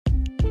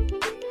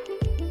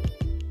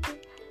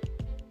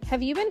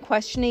Have you been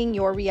questioning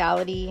your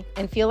reality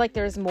and feel like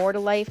there's more to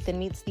life than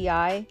meets the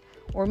eye?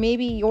 Or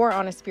maybe you're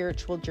on a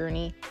spiritual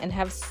journey and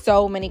have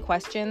so many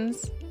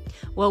questions?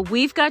 Well,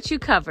 we've got you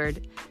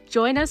covered.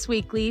 Join us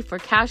weekly for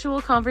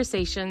casual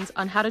conversations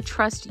on how to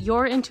trust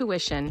your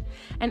intuition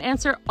and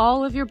answer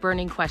all of your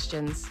burning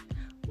questions.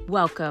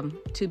 Welcome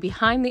to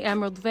Behind the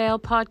Emerald Veil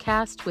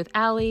podcast with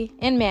Allie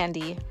And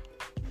Mandy.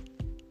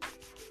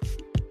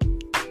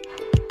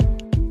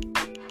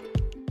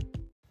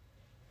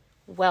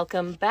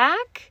 Welcome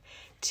back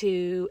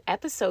to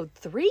episode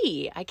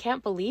 3. I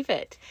can't believe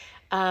it.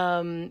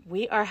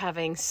 We are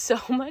having so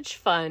much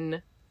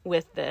fun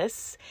with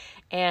this,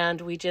 and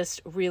we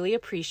just really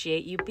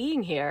appreciate you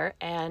being here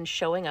and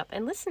showing up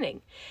and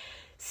listening.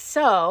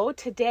 So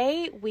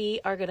today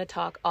we are going to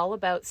talk all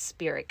about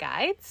spirit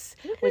guides,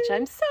 which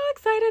I'm so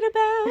excited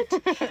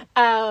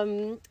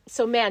about.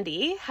 So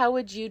Mandy, how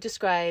would you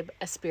describe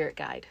a spirit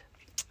guide?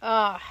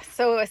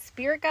 So a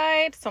spirit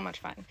guide, so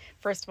much fun,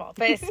 first of all.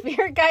 But a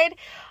spirit guide,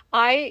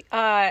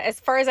 as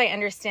far as I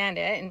understand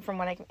it, and from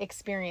what I've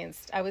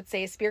experienced, I would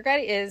say a spirit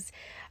guide is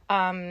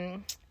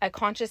a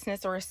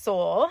consciousness or a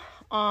soul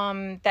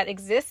that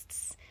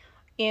exists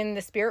in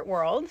the spirit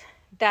world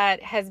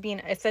that has been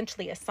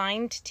essentially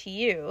assigned to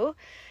you.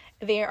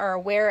 They are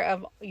aware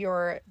of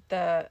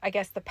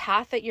the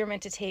path that you're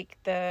meant to take,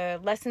 the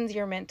lessons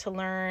you're meant to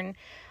learn.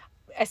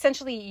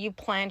 Essentially, you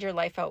planned your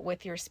life out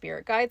with your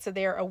spirit guide, so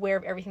they're aware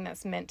of everything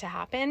that's meant to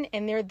happen,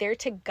 and they're there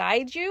to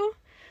guide you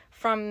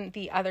from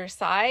the other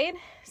side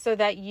so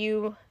that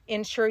you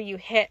ensure you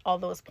hit all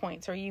those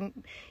points, or you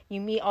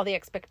meet all the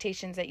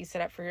expectations that you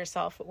set up for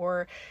yourself,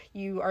 or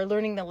you are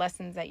learning the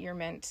lessons that you're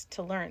meant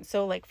to learn.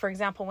 So, like, for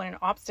example, when an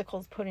obstacle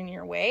is put in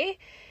your way,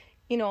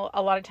 you know,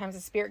 a lot of times a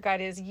spirit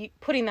guide is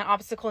putting that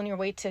obstacle in your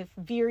way to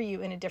veer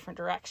you in a different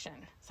direction.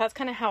 So that's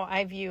kind of how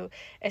I view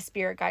a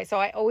spirit guide. So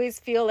I always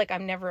feel like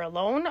I'm never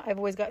alone. I've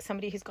always got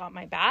somebody who's got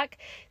my back,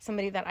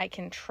 somebody that I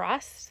can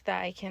trust,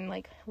 that I can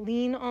like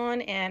lean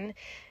on and,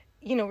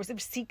 you know,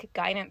 seek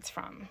guidance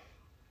from.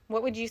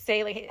 What would you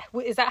say? Like,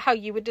 is that how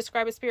you would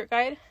describe a spirit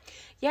guide?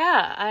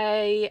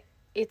 Yeah,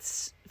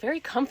 it's very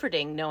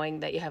comforting knowing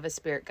that you have a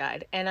spirit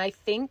guide. And I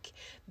think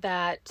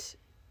that,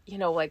 you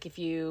know, like if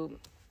you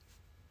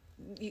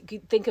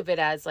could think of it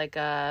as like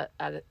a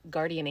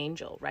guardian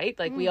angel, right?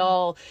 Like we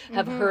all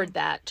have heard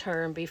that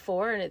term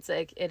before, and it's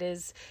like,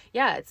 it's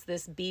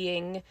this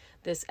being,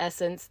 this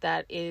essence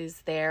that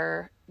is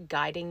there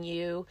guiding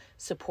you,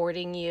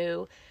 supporting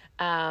you,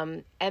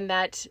 and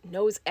that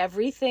knows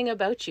everything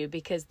about you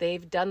because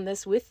they've done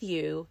this with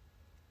you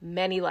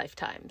many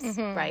lifetimes,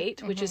 right?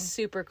 Which is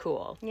super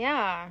cool.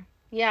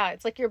 Yeah,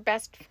 it's like your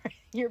best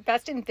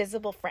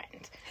invisible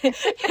friend.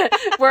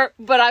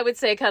 But I would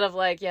say kind of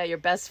like, your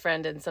best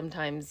friend, and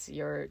sometimes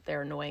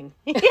they're annoying.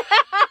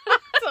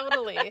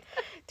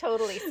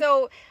 Totally.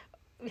 So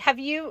have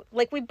you,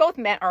 like, we both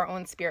met our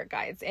own spirit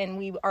guides, and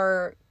we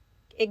are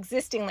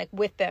existing like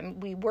with them.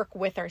 We work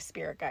with our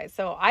spirit guides.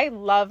 So I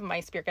love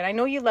my spirit guide. I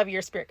know you love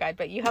your spirit guide,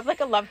 but you have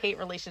like a love-hate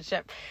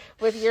relationship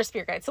with your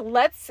spirit guide. So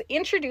let's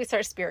introduce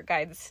our spirit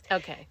guides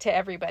to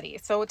everybody.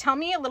 So tell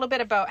me a little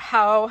bit about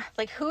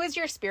who is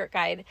your spirit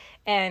guide,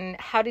 and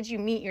how did you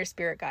meet your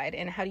spirit guide,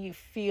 and how do you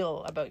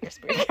feel about your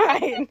spirit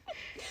guide?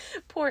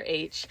 Poor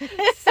H.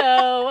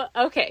 So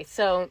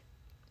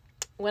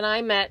when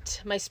I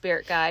met my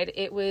spirit guide,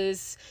 it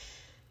was,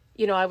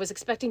 you know, I was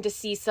expecting to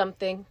see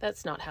something.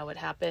 That's not how it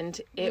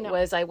happened.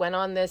 I went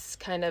on this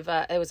kind of,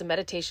 it was a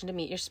meditation to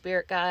meet your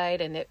spirit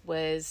guide. And it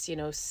was, you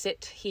know,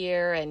 sit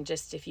here and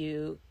just if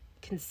you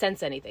can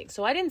sense anything.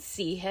 So I didn't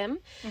see him.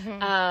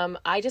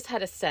 I just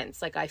had a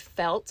sense, like I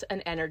felt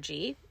an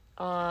energy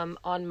on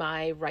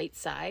my right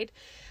side.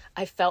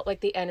 I felt like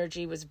the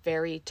energy was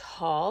very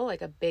tall,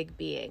 like a big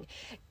being,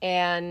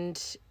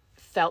 and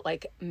felt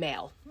like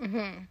male.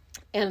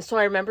 And so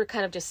I remember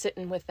kind of just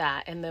sitting with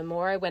that. And the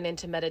more I went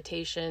into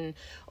meditation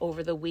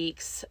over the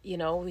weeks, you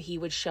know, he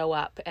would show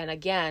up. And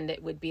again,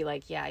 it would be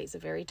like, yeah, he's a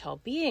very tall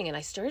being. And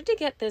I started to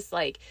get this,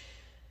 like,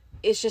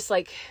 it's just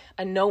like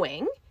a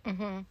knowing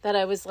that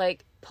I was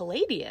like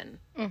Palladian.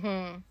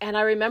 And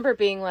I remember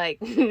being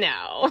like,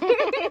 no,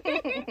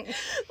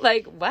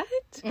 like what?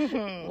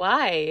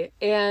 Why?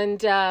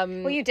 And,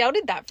 well, you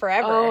doubted that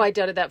forever. Oh, I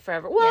doubted that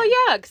forever. Well,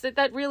 yeah, because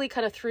that really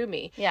kind of threw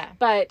me. Yeah.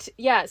 But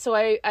yeah, so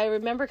I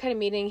remember kind of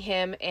meeting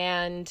him,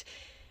 and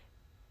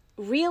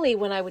really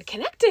when I would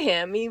connect to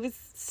him, he was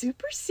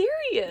super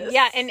serious.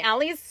 Yeah, and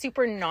Allie's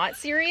super not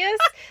serious,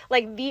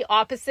 like the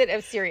opposite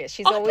of serious.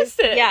 She's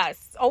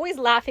always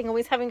laughing,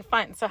 always having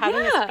fun. So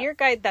having a spirit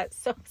guide that's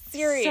so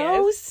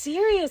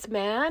serious,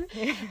 man.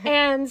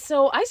 And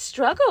so I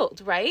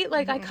struggled, right?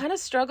 Like I kind of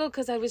struggled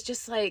because I was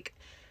just like,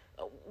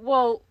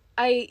 well,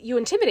 you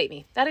intimidate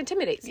me. That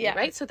intimidates me,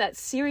 right? So that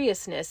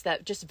seriousness,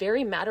 that just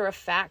very matter of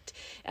fact,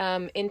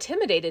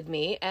 intimidated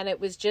me, and it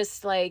was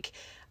just like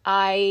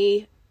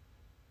I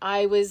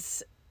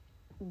was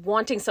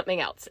wanting something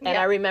else. And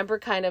I remember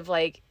kind of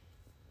like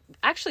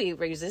actually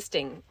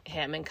resisting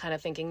him and kind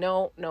of thinking,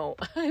 no,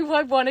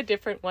 I want a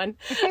different one.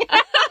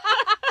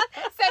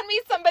 Send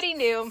me somebody Somebody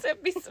knew.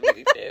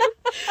 Somebody knew.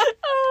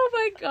 Oh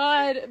my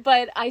God.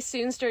 But I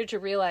soon started to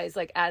realize,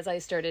 like, as I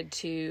started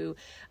to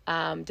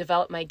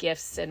develop my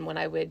gifts and when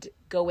I would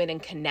go in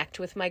and connect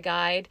with my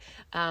guide,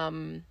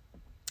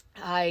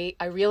 I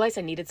realized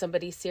I needed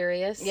somebody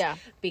serious. Yeah.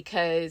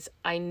 Because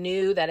I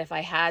knew that if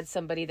I had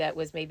somebody that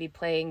was maybe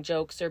playing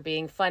jokes or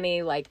being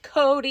funny, like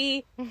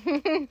Cody,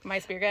 My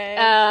spirit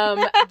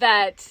guide.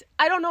 that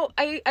I don't know.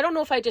 I don't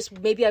know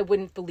if maybe I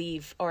wouldn't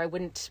believe or I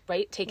wouldn't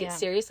take it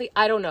seriously.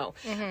 I don't know.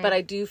 But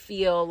I do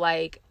feel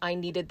like I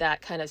needed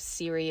that kind of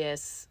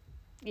serious.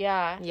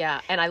 Yeah.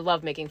 Yeah. And I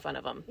love making fun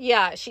of them.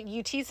 Yeah.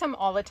 You tease him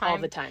all the time. All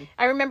the time.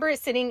 I remember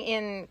sitting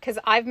in, because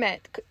I've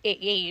met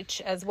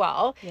H as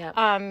well. Yeah.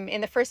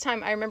 And the first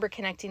time I remember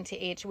connecting to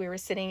H, we were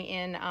sitting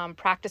in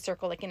practice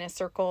circle, like in a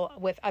circle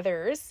with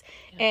others.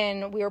 Yeah.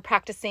 And we were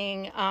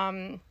practicing,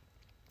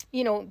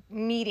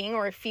 meeting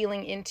or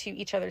feeling into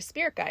each other's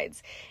spirit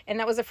guides. And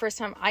that was the first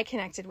time I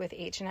connected with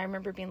H. And I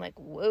remember being like,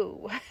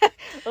 whoa,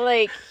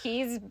 like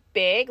he's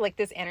big, like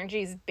this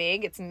energy is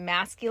big. It's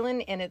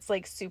masculine and it's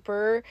like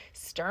super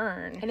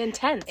stern. And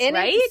intense, and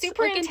right? It's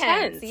super like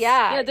intense.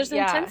 Yeah. Yeah, there's an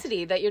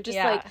intensity that you're just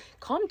like,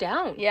 calm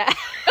down. Yeah.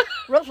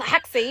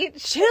 Relax,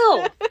 H.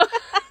 Chill.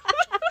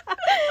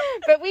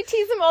 But we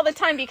tease him all the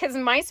time because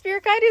my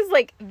spirit guide is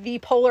like the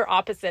polar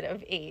opposite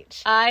of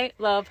H. I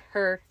love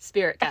her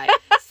spirit guide.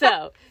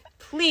 So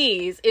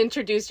please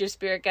introduce your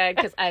spirit guide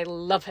because I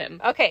love him.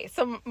 Okay,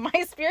 so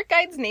my spirit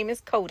guide's name is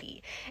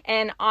Cody.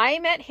 And I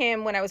met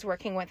him when I was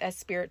working with a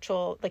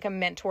spiritual, like a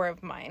mentor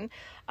of mine.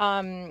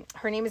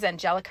 Her name is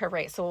Angelica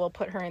Wright, so we'll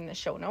put her in the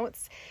show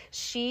notes.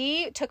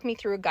 She took me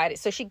through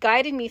she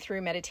guided me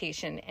through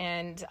meditation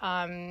and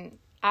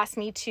asked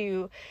me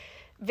to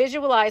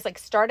visualize, like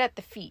start at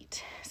the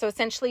feet. So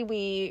essentially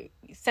we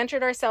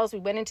centered ourselves. We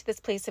went into this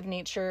place of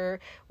nature.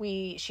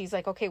 She's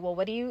like, okay, well,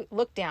 what do you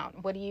look down?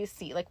 What do you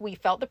see? Like we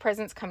felt the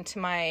presence come to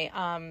my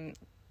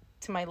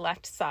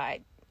left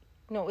side.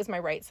 No, it was my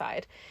right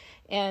side.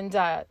 And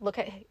look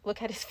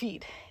at his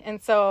feet.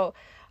 And so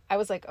I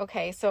was like,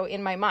 okay, so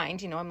in my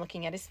mind, I'm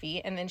looking at his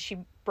feet. And then she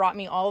brought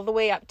me all the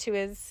way up to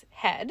his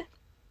head.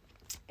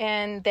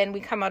 And then we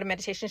come out of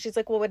meditation. She's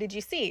like, well, what did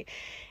you see?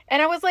 And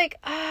I was like,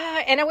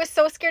 and I was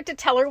so scared to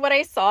tell her what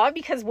I saw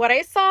because what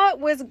I saw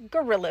was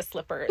gorilla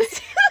slippers.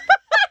 Like,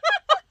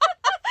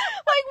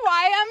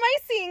 why am I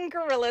seeing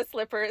gorilla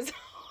slippers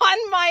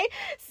on my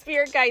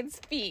spirit guide's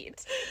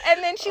feet?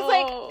 And then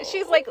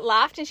she's like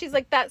laughed and she's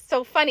like, that's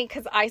so funny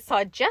because I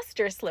saw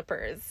jester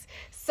slippers.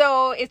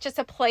 So it's just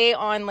a play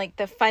on like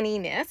the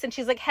funniness. And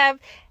she's like, have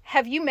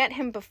you met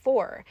him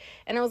before?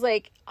 And I was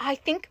like, I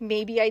think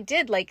maybe I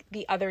did, like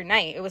the other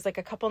night. It was like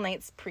a couple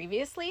nights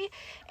previously.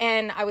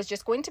 And I was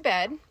just going to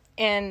bed.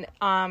 And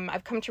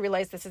I've come to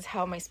realize this is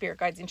how my spirit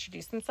guides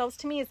introduce themselves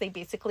to me, is they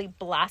basically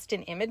blast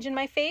an image in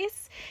my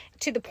face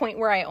to the point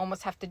where I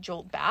almost have to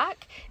jolt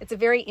back. It's a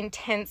very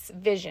intense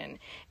vision.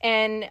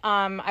 And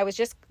I was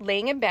just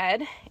laying in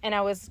bed and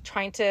I was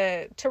trying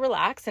to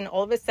relax. And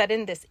all of a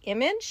sudden this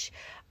image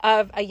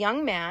of a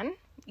young man,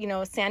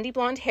 sandy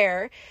blonde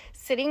hair,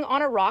 sitting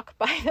on a rock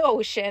by the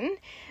ocean,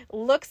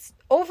 looks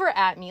over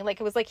at me. Like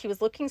it was like he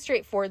was looking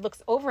straight forward,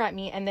 looks over at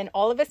me. And then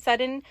all of a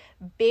sudden,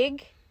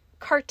 big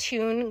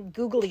cartoon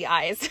googly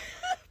eyes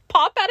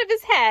pop out of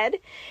his head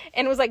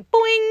and it was like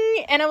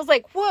boing. And I was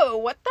like, whoa,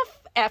 what the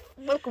F?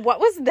 Look,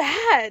 what was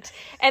that?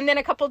 And then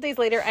a couple of days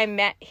later, I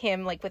met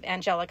him like with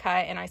Angelica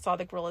and I saw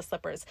the gorilla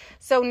slippers.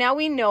 So now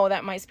we know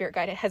that my spirit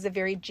guide has a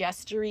very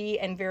gestury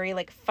and very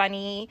like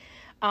funny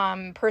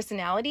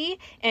personality,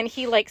 and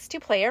he likes to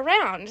play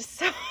around.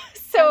 So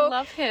I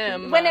love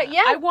him.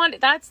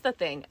 That's the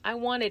thing. I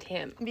wanted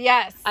him.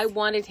 Yes. I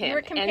wanted him. You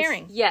were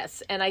comparing.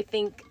 Yes. And I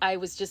think I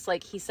was just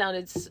like, he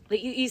sounded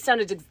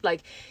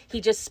like he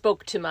just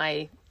spoke to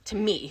me,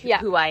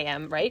 who I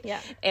am, right? Yeah.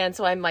 And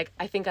so I'm like,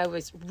 I think I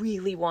was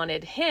really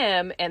wanted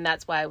him, and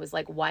that's why I was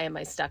like, why am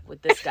I stuck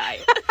with this guy?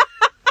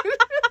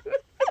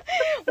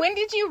 When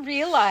did you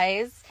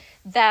realize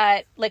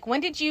that, like, when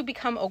did you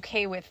become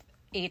okay with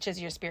H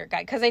as your spirit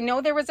guide? Because I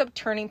know there was a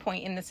turning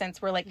point in the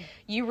sense where like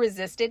you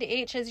resisted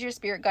H as your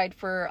spirit guide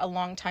for a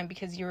long time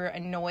because you were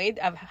annoyed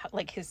of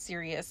like his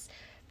serious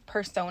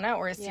persona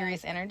or his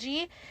serious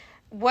energy.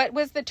 What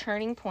was the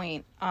turning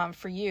point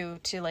for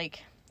you to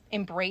like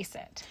embrace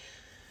it?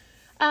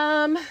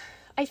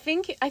 I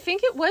think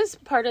it was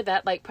part of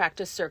that like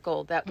practice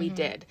circle that we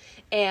did,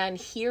 and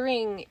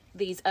hearing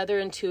these other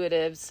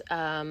intuitives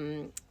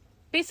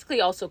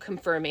basically also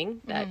confirming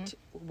that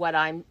what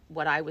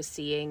I was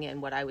seeing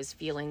and what I was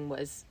feeling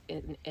was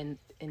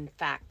in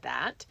fact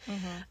that.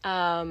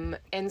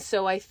 And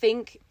so I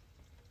think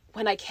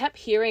when I kept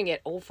hearing it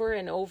over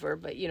and over,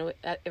 but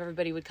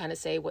everybody would kind of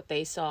say what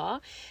they saw,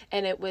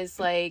 and it was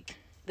like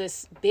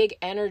this big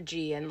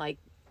energy and like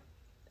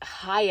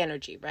high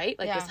energy, right?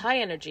 Like this high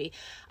energy.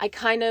 I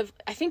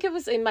think it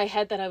was in my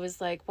head that I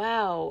was like,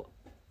 wow,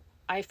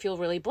 I feel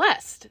really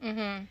blessed.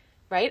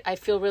 Right? I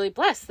feel really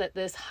blessed that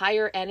this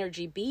higher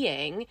energy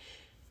being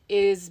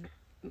is,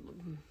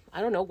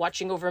 I don't know,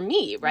 watching over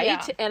me, right?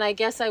 Yeah. And I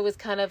guess I was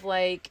kind of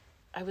like,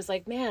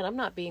 man, I'm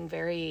not being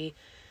very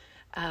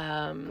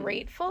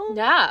Grateful?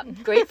 Yeah,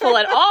 grateful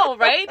at all,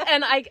 right?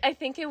 And I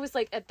think it was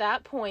like at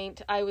that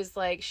point I was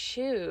like,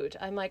 shoot,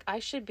 I'm like, I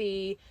should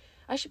be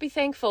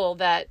thankful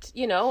that,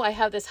 you know, I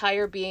have this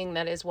higher being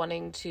that is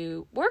wanting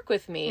to work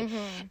with me.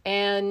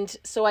 And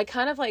so I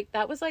kind of like,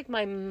 that was like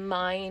my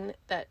mind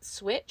that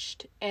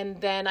switched.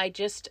 And then I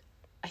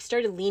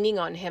started leaning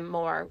on him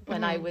more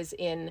when I was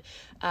in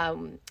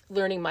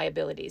learning my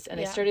abilities. And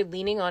I started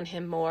leaning on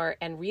him more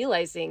and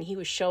realizing he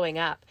was showing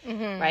up,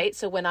 right?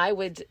 So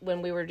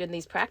when we were in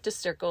these practice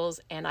circles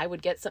and I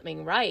would get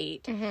something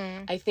right,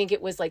 I think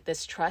it was like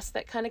this trust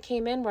that kind of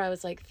came in where I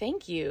was like,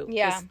 thank you.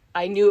 Yeah. 'Cause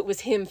I knew it was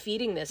him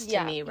feeding this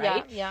to me,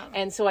 right? Yeah.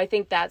 And so I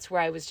think that's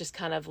where I was just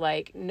kind of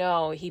like,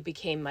 no, he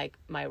became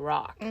my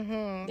rock.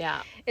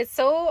 Yeah. It's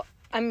so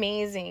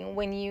amazing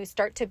when you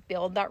start to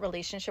build that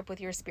relationship with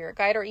your spirit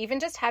guide, or even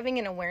just having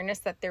an awareness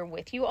that they're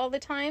with you all the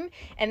time,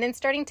 and then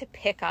starting to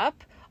pick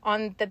up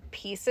on the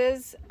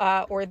pieces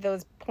or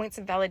those points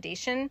of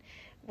validation,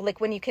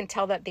 like when you can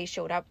tell that they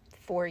showed up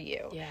for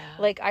you.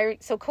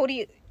 So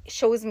Cody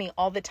shows me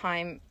all the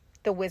time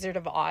the Wizard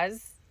of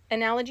Oz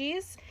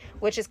analogies,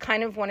 which is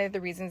kind of one of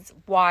the reasons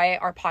why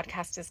our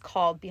podcast is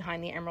called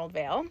Behind the Emerald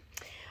Veil.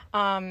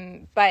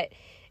 But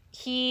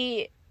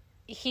he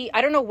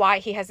I don't know why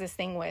he has this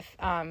thing with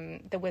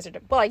the Wizard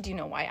of... Well, I do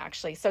know why,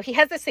 actually. So he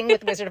has this thing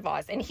with Wizard of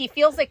Oz, and he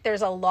feels like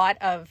there's a lot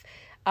of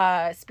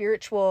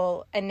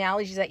spiritual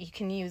analogies that you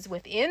can use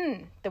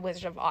within the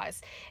Wizard of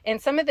Oz.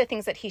 And some of the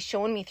things that he's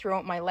shown me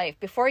throughout my life,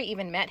 before I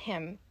even met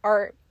him,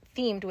 are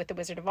themed with the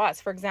Wizard of Oz.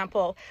 For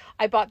example,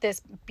 I bought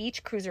this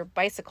beach cruiser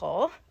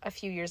bicycle a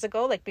few years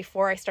ago, like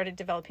before I started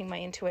developing my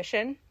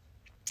intuition.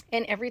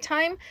 And every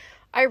time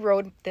I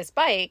rode this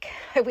bike,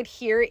 I would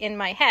hear in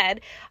my head,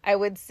 I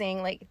would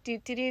sing like do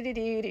do do do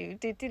do do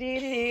do do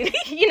do,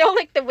 you know,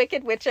 like the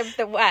Wicked Witch of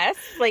the West,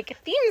 like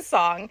theme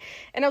song.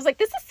 And I was like,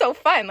 this is so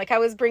fun. Like I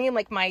was bringing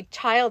like my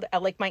child,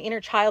 like my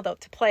inner child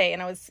out to play,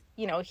 and I was,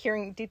 you know,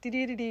 hearing do do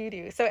do do do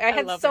do. So I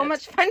had so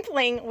much fun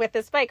playing with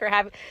this bike,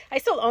 I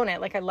still own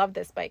it. Like I love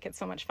this bike. It's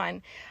so much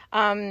fun.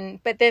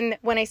 But then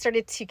when I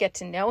started to get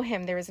to know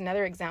him, there was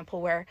another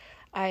example where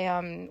I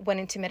went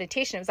into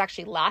meditation. It was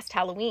actually last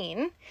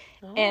Halloween,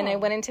 and I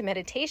went into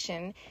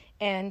meditation,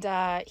 and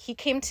he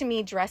came to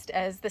me dressed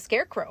as the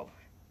Scarecrow,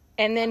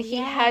 and then he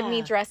had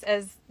me dressed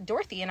as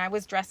Dorothy, and I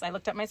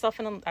looked at myself,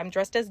 and I'm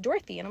dressed as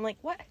Dorothy, and I'm like,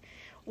 what?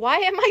 Why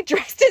am I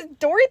dressed as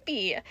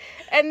Dorothy?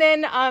 And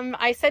then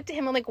I said to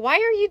him, I'm like, why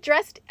are you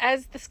dressed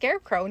as the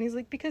Scarecrow? And he's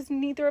like, because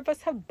neither of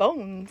us have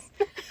bones.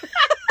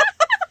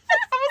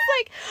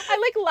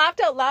 I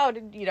laughed out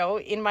loud, you know,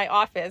 in my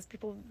office.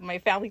 My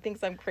family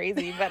thinks I'm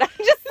crazy, but I'm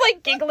just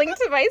like giggling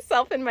to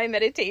myself in my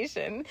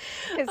meditation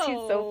because he's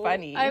so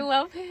funny. I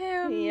love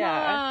him.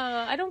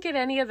 Yeah. I don't get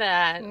any of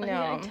that. No.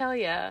 I tell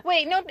you.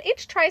 Wait, no,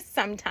 H tries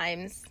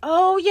sometimes.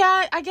 Oh,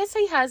 yeah. I guess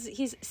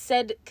he's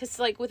said, because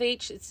like with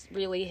H, it's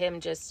really him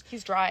just.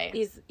 He's dry.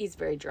 He's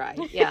very dry.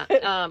 Yeah.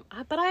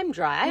 But I'm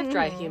dry. I have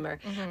dry humor.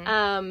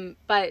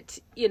 But,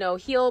 you know,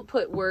 he'll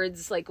put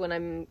words like when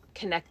I'm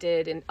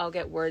connected, and I'll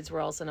get words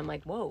where all of a sudden I'm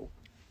like, whoa.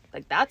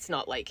 Like, that's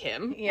not like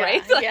him,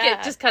 right? Like,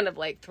 it just kind of,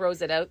 like,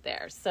 throws it out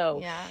there.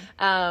 So,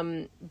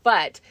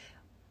 but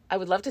I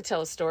would love to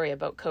tell a story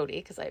about Cody,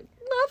 because I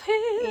love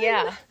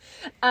him.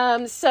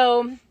 Yeah.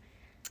 So,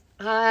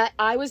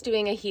 I was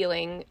doing a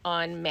healing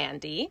on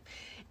Mandy,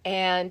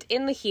 and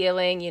in the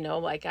healing, you know,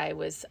 like, I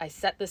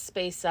set the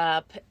space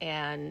up,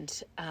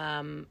 and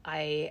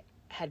I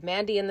had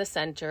Mandy in the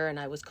center, and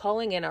I was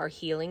calling in our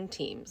healing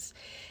teams.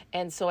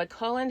 And so I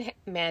call in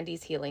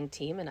Mandy's healing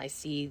team, and I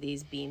see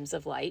these beams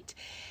of light.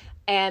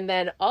 And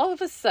then all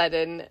of a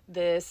sudden,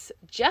 this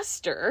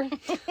jester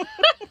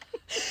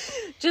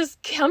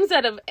just comes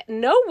out of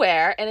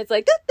nowhere, and it's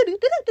like,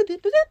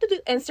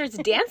 and starts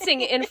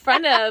dancing in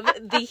front of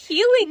the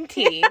healing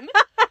team.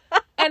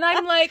 And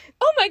I'm like,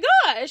 oh my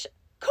gosh,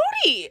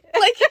 Cody!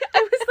 Like, I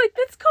was like,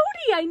 that's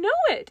Cody, I know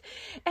it.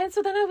 And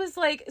so then I was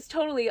like, it's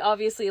totally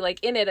obviously like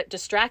in it,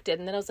 distracted.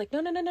 And then I was like, no.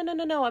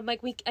 I'm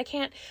like, I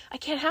can't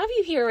have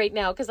you here right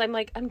now. Cause I'm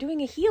like, I'm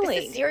doing a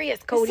healing. This is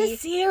serious, Cody. This is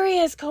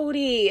serious,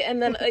 Cody.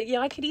 And then,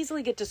 I could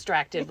easily get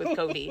distracted with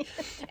Cody.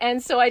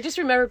 And so I just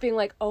remember being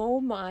like,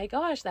 oh my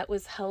gosh, that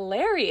was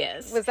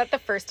hilarious. Was that the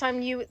first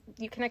time you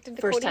connected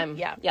to Cody? First time.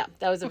 Yeah.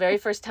 That was the very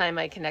first time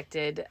I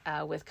connected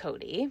with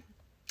Cody.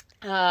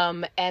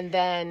 And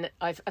then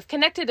I've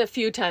connected a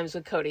few times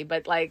with Cody,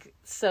 but like,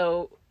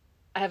 so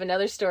I have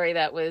another story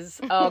that was,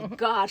 oh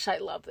gosh, I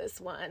love this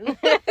one.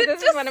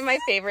 This is one of my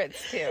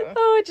favorites too.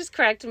 Oh, it just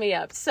cracked me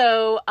up.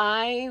 So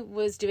I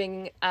was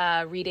doing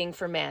a reading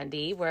for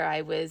Mandy where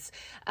I was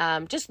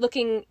just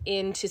looking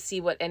in to see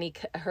what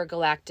her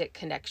galactic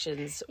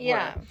connections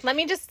were. Let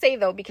me just say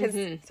though, because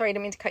sorry, I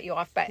didn't mean to cut you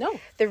off, but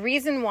the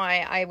reason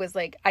why I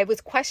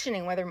was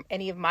questioning whether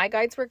any of my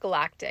guides were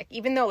galactic,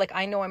 even though like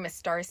I know I'm a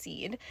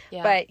starseed,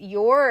 but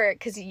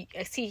because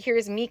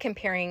here's me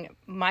comparing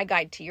my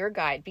guide to your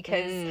guide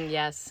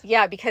because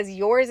because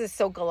yours is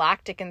so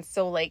galactic and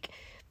so like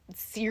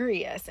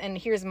serious, and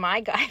here's my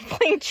guy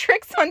playing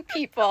tricks on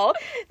people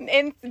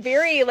and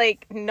very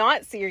like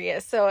not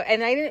serious. So,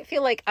 and I didn't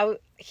feel like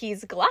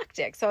he's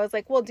galactic. So I was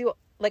like, well,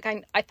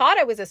 I thought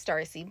I was a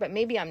starseed, but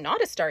maybe I'm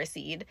not a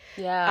starseed.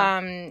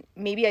 Yeah.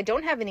 Maybe I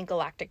don't have any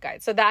galactic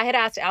guides. So that I had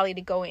asked Allie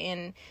to go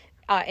in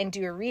and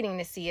do a reading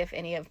to see if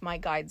any of my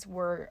guides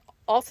were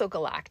also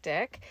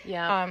galactic.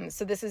 Yeah.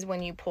 So this is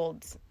when you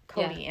pulled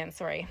Cody in.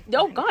 Sorry.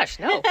 Oh gosh,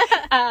 no.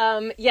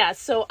 Yeah.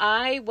 So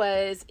I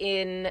was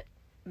in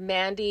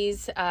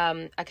Mandy's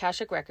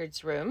Akashic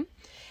Records room,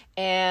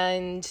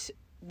 and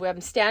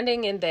I'm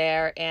standing in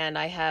there, and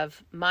I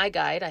have my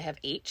guide. I have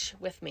H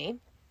with me,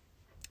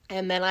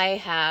 and then I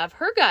have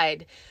her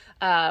guide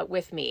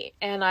with me,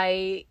 and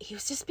he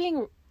was just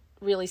being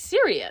really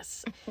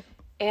serious.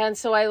 And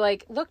so I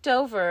like looked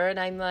over, and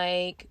I'm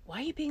like, why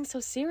are you being so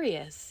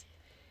serious?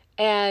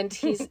 And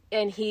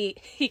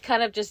he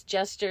kind of just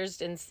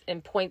gestures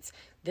and points,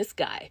 this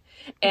guy,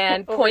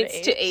 and points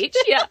to H.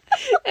 Yeah.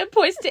 And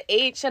points to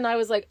H. And I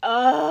was like,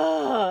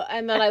 oh,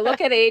 and then I look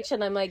at H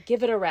and I'm like,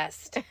 give it a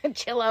rest.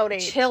 Chill out,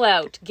 H. Chill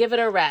out. Give it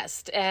a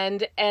rest.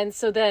 And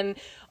so then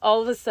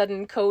all of a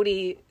sudden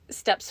Cody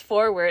steps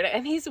forward,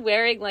 and he's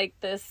wearing like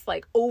this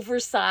like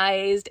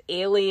oversized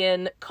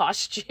alien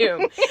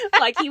costume,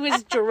 like he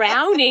was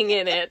drowning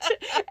in it,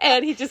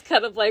 and he just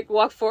kind of like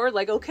walked forward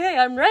like, okay,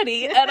 I'm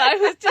ready. And I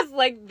was just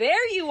like,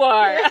 there you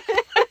are.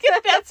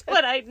 That's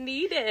what I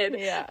needed.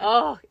 Yeah.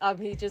 Oh,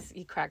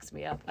 he cracks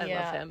me up. I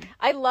love him.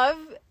 I love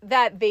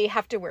that they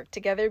have to work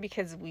together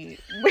because we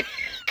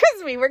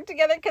work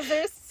together because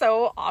they're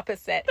so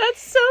opposite.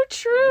 That's so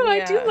true.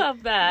 Yeah. I do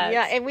love that.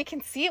 Yeah, and we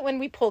can see it when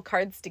we pull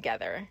cards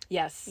together.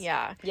 Yes.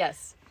 Yeah.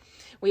 Yes.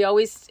 We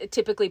always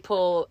typically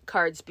pull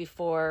cards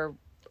before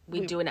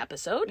we do an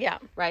episode. Yeah.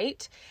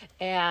 Right?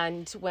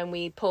 And when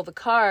we pull the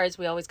cards,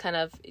 we always kind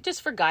of,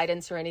 just for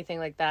guidance or anything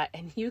like that,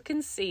 and you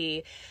can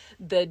see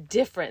the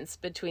difference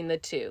between the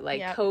two.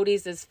 Like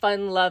Cody's is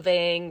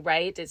fun-loving,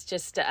 right? It's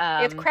just...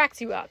 it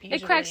cracks you up,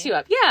 usually. It cracks you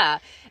up, yeah.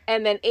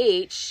 And then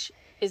H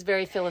is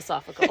very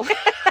philosophical.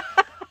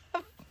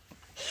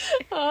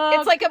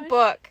 It's like a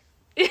book.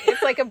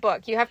 It's like a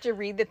book. You have to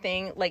read the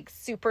thing like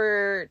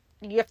super...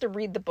 You have to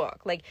read the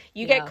book. Like,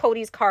 you get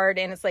Cody's card,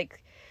 and it's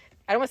like...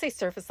 I don't want to say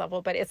surface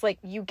level, but it's like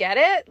you get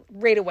it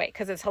right away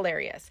because it's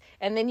hilarious.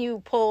 And then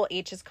you pull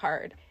H's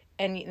card,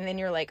 and then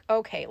you're like,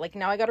 okay, like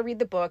now I got to read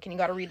the book, and you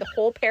got to read the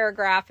whole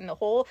paragraph and the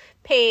whole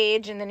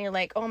page, and then you're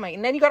like, oh my,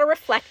 and then you got to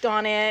reflect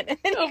on it. And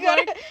then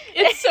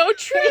it's so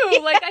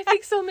true. Like, I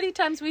think so many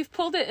times we've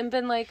pulled it and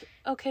been like,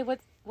 okay, what?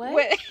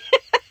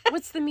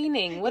 What's the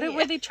meaning? What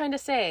were they trying to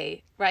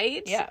say?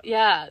 Right? Yeah.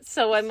 Yeah.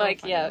 So I'm so like,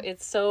 funny. yeah,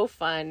 it's so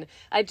fun.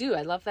 I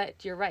love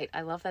that. You're right.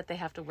 I love that they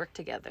have to work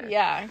together.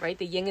 Yeah. Right?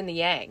 The yin and the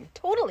yang.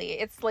 Totally.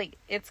 It's like,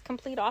 it's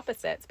complete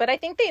opposites. But I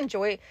think they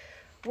enjoy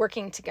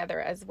working together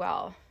as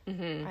well.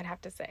 Mm-hmm. I'd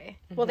have to say.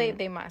 Mm-hmm. Well,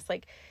 they must.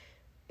 Like,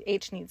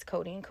 H needs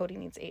Cody, and Cody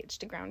needs H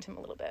to ground him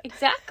a little bit.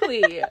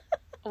 Exactly.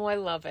 Oh, I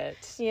love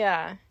it.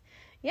 Yeah.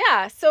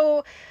 Yeah.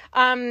 So,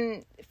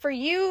 for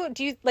you,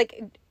 do you,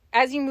 like...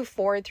 As you move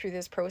forward through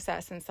this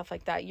process and stuff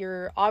like that,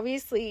 you're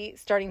obviously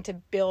starting to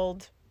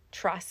build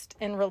trust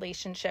and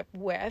relationship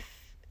with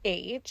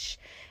H.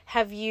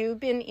 Have you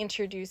been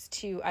introduced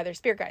to other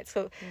spirit guides?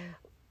 So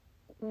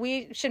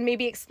we should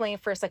maybe explain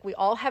first, like, we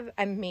all have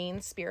a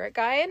main spirit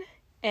guide,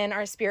 and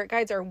our spirit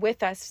guides are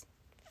with us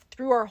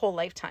through our whole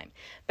lifetime.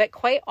 But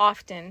quite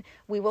often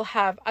we will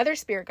have other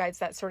spirit guides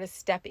that sort of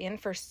step in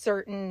for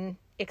certain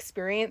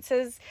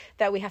experiences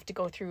that we have to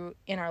go through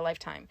in our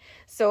lifetime.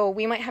 So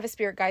we might have a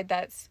spirit guide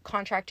that's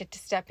contracted to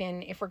step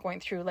in if we're going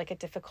through like a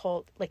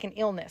difficult, like an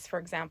illness, for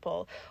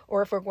example,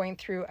 or if we're going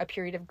through a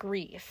period of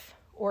grief,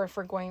 or if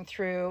we're going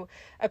through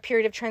a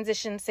period of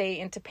transition, say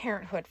into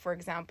parenthood, for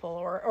example,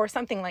 or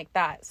something like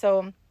that.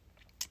 So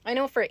I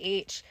know for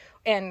H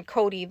and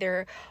Cody,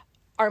 they're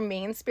our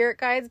main spirit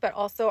guides, but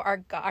also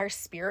our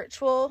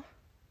spiritual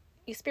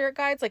spirit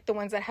guides, like the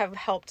ones that have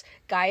helped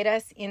guide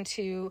us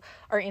into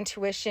our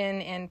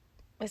intuition and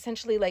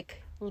essentially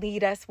like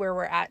lead us where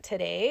we're at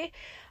today.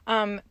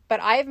 But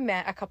I've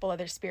met a couple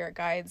other spirit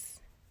guides.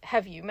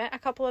 Have you met a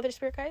couple other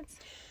spirit guides?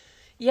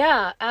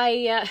 Yeah,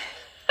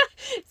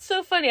 it's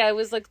so funny. I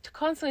was like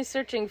constantly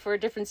searching for a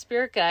different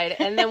spirit guide,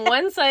 and then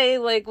once I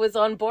like was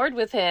on board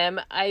with him,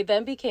 I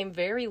then became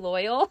very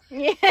loyal.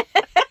 Yeah.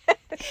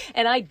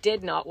 And I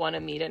did not want to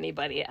meet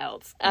anybody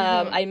else.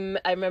 I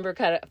remember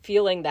kind of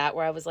feeling that,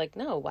 where I was like,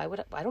 no,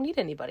 I don't need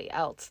anybody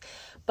else.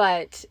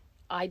 But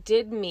I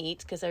did meet,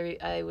 because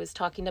I was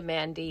talking to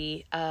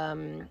Mandy,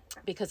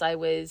 because I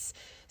was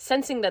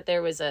sensing that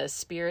there was a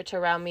spirit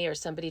around me or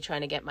somebody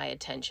trying to get my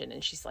attention.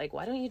 And she's like,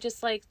 why don't you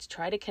just like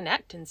try to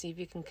connect and see if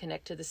you can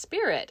connect to the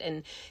spirit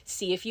and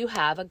see if you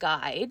have a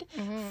guide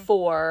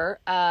for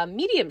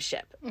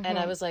mediumship. And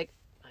I was like,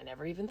 I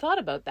never even thought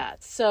about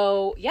that.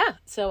 So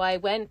I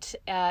went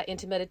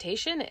into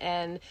meditation,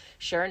 and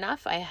sure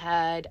enough, I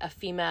had a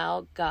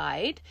female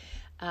guide.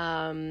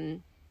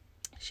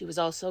 She was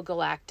also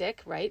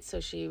galactic, right? So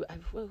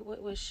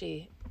what was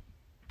she?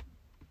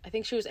 I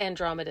think she was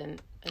Andromedan.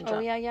 Oh,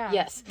 yeah.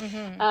 Yes.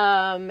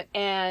 Mm-hmm.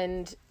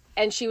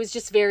 And she was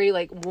just very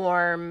like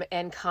warm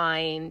and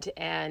kind,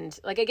 and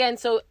like, again,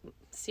 so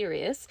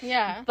serious.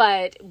 Yeah.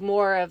 But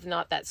more of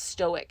not that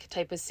stoic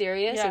type of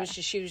serious. Yeah. It was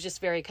just, she was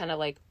just very kind of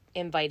like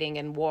inviting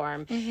and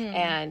warm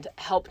and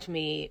helped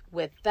me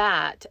with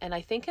that. And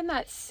I think in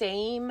that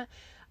same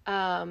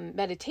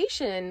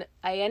meditation,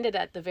 I ended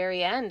at the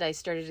very end, I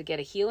started to get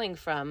a healing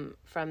from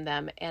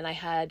them, and I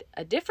had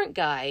a different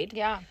guide.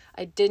 Yeah.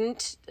 I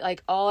didn't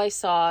like, all I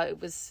saw,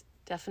 it was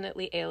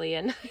definitely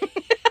alien.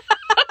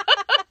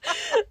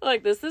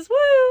 Like, this is woo.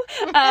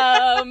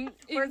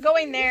 We're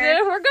going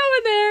there. We're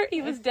going there.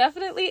 He was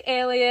definitely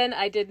alien.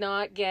 I did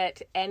not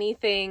get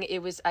anything.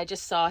 I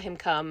just saw him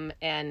come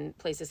and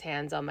place his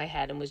hands on my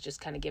head and was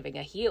just kind of giving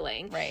a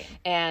healing. Right.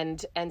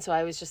 And so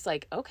I was just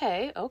like,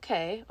 okay, all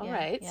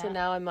right. Yeah. So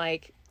now I'm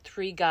like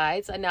 3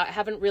 guides. And now I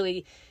haven't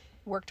really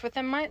Worked with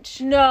them much?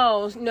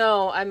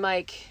 No, I'm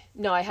like,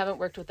 no, I haven't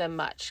worked with them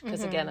much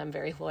because again, I'm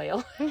very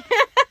loyal.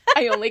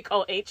 I only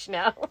call H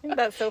now.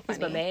 That's so funny.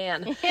 He's my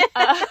man.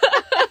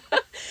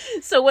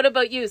 So what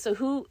about you? So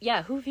who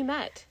have you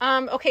met?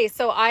 Okay,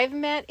 so I've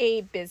met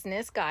a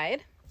business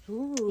guide.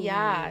 Ooh.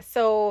 Yeah.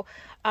 So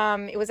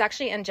it was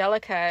actually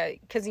Angelica,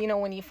 because, you know,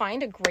 when you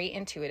find a great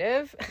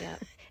intuitive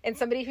and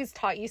somebody who's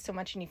taught you so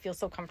much and you feel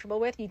so comfortable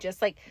with, you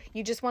just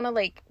want to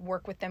like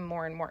work with them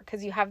more and more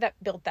because you have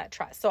built that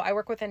trust. So I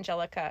work with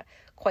Angelica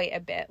quite a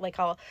bit. Like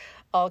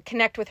I'll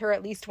connect with her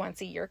at least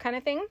once a year kind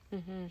of thing.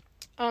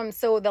 Mm-hmm.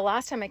 So the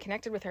last time I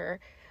connected with her,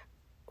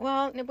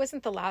 well, it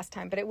wasn't the last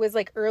time, but it was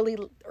like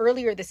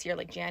earlier this year,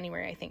 like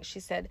January, I think. She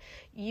said,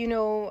 you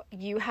know,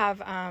 you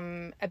have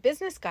a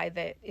business guy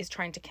that is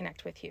trying to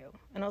connect with you.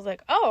 And I was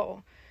like,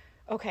 oh,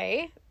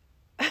 okay.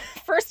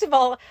 First of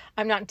all,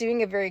 I'm not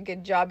doing a very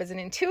good job as an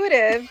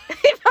intuitive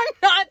if I'm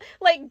not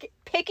like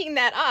picking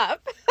that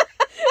up.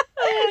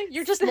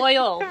 You're just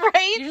loyal.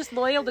 Right? You're just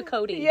loyal to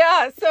Cody.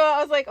 Yeah. So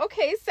I was like,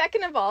 okay,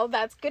 second of all,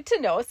 that's good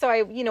to know. So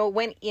I,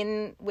 went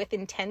in with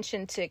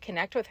intention to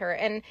connect with her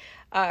and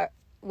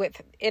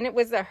it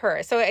was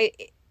her. So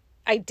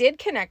I did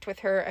connect with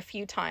her a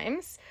few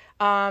times.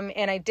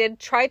 And I did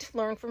try to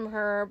learn from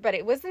her, but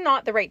it was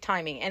not the right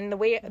timing. And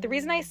the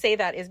reason I say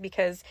that is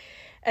because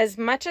as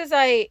much as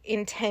I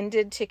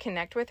intended to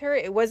connect with her,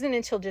 it wasn't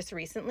until just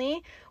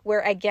recently where,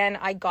 again,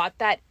 I got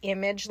that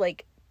image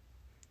like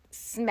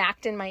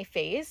smacked in my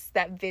face,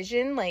 that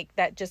vision, like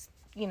that just,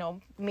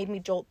 made me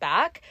jolt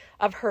back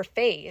of her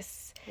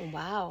face.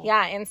 Wow.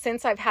 Yeah. And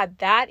since I've had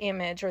that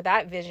image or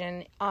that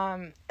vision,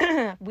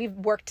 we've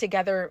worked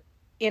together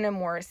in a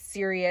more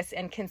serious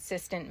and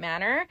consistent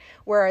manner.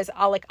 Whereas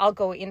I'll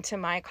go into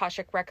my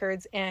Akashic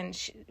records and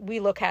we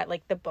look at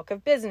like the book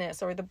of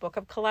business or the book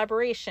of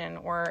collaboration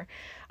or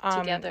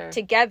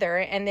together.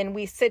 And then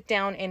we sit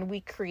down and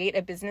we create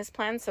a business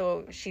plan.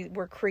 So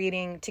we're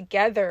creating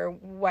together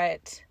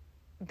what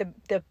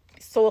the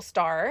soul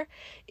star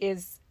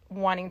is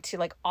wanting to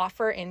like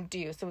offer and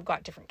do. So we've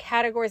got different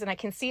categories and I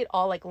can see it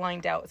all like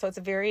lined out. So it's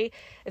very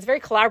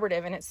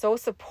collaborative and it's so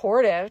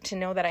supportive to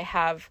know that I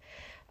have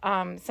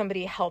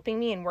somebody helping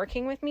me and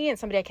working with me and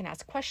somebody I can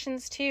ask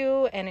questions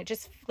to. And it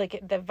just like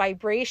the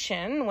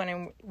vibration when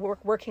I'm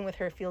working with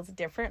her feels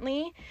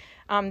differently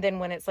than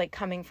when it's like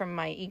coming from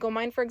my ego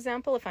mind, for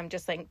example, if I'm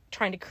just like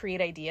trying to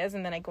create ideas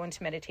and then I go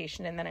into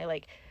meditation and then I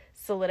like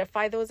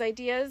solidify those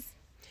ideas.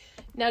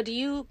 Now, do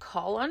you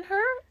call on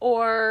her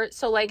or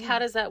so like, how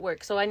does that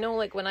work? So I know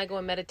like when I go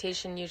in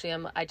meditation, usually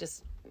I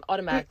just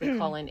automatically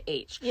call in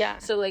H. Yeah.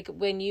 So like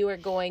when you are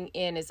going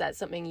in, is that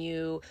something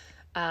you,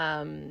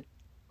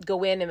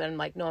 go in and I'm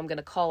like, no, I'm going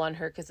to call on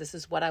her because this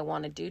is what I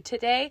want to do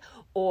today?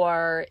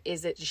 Or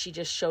is it she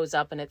just shows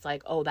up and it's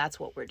like, oh, that's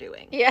what we're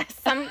doing? Yes.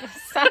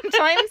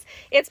 Sometimes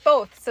it's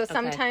both. So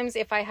sometimes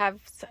if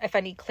I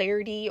need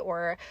clarity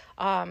or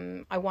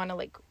I want to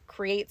like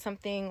create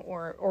something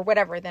or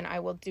whatever, then I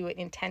will do it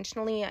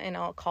intentionally and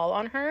I'll call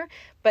on her.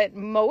 But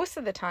most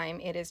of the time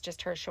it is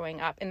just her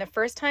showing up. And the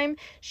first time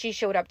she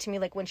showed up to me,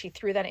 like when she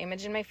threw that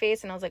image in my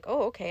face and I was like,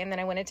 oh, okay. And then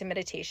I went into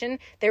meditation,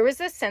 there was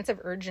this sense of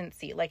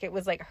urgency. Like it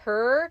was like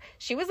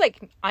she was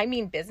like, I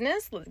mean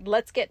business,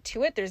 let's get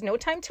to it. There's no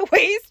time to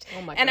waste.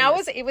 Oh my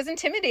goodness. And it was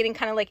intimidating,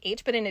 kind of like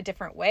H, but in a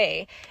different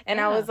way.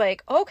 And I was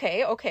like,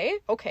 okay.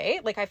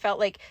 Like I felt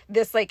like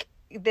this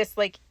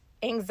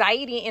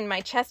anxiety in my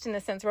chest in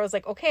the sense where I was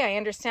like, okay, I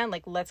understand.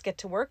 Like, let's get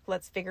to work.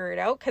 Let's figure it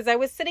out. Cause I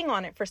was sitting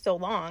on it for so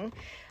long.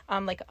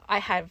 Like I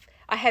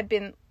had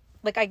been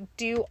like, I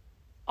do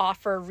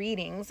offer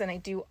readings and I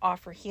do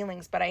offer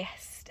healings, but I,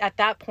 at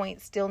that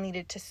point still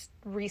needed to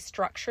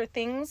restructure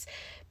things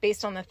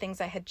based on the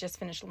things I had just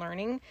finished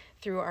learning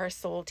through our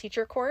soul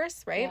teacher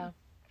course. Right. Yeah.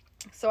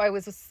 So I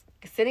was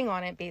sitting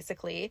on it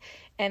basically.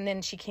 And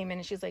then she came in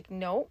and she's like,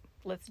 no,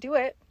 let's do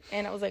it.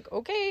 And I was like,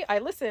 okay, I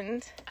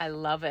listened. I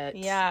love it.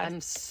 Yeah.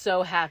 I'm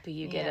so happy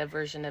you get a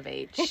version of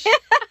H.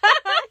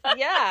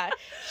 Yeah.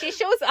 She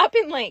shows up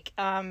in like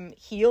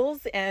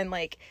heels and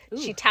like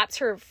she taps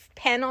her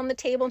pen on the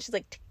table and she's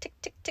like tick, tick,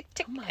 tick, tick,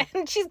 tick.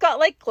 And she's got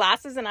like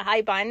glasses and a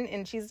high bun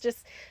and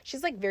she's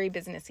like very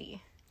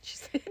businessy.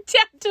 She's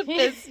down to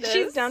business.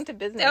 She's down to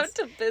business. Down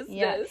to business.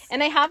 Yeah.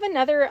 And I have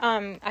another,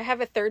 I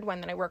have a third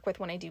one that I work with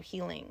when I do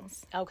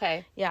healings.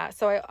 Okay. Yeah.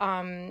 So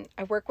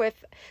I work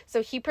with,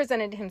 so he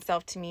presented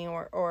himself to me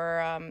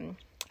or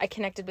I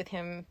connected with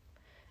him,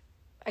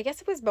 I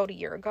guess it was about a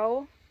year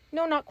ago.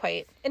 No, not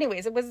quite.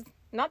 Anyways, it was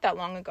not that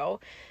long ago,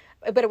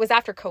 but it was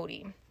after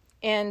Cody.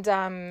 And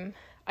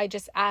I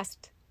just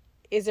asked,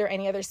 is there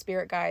any other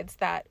spirit guides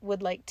that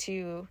would like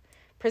to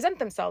present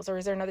themselves, or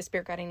is there another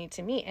spirit guide I need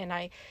to meet? And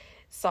I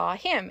saw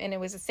him, and it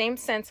was the same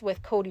sense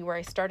with Cody, where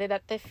I started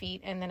at the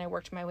feet and then I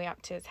worked my way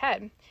up to his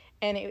head.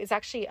 And it was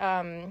actually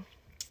an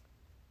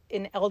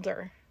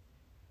elder,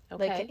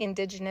 like an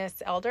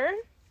indigenous elder.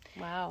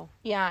 Wow.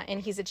 Yeah,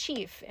 and he's a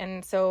chief,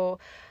 and so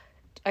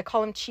I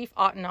call him Chief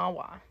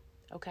Otinawa.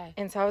 Okay.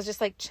 And so I was just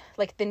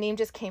like the name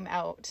just came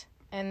out,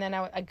 and then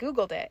I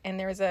Googled it, and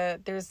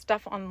there's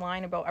stuff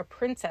online about a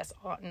Princess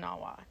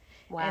Otinawa.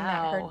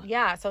 Wow.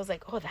 And so I was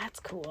like, oh,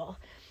 that's cool.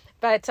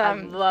 But I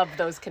love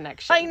those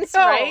connections. I know,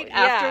 right? yeah.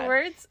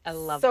 Afterwards, I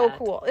love so that.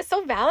 cool. It's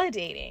so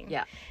validating.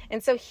 Yeah.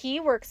 And so he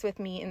works with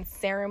me in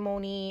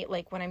ceremony,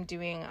 like when I'm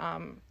doing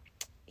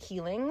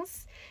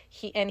healings.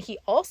 He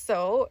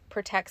also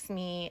protects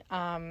me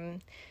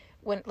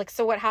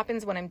so what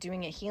happens when I'm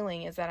doing a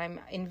healing is that I'm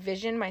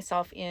envision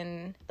myself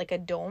in like a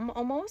dome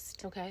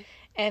almost. Okay.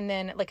 And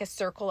then like a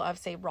circle of,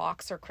 say,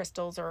 rocks or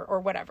crystals or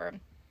whatever.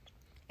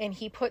 And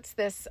he puts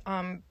this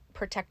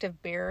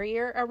protective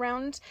barrier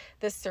around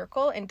this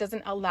circle and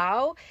doesn't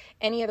allow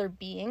any other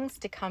beings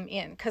to come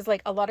in. Because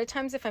like a lot of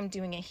times if I'm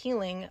doing a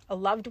healing, a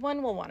loved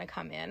one will want to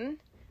come in,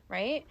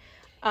 right?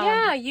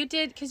 Yeah, you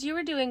did, because you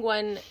were doing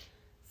one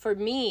for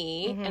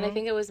me, and I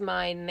think it was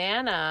my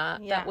Nana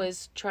that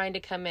was trying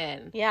to come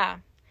in. Yeah.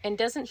 And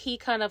doesn't he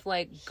kind of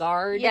like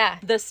guard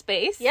the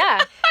space?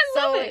 Yeah. I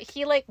love it.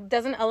 He like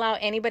doesn't allow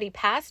anybody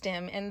past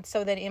him. And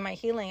so that in my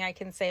healing, I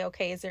can say,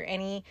 okay, is there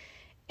any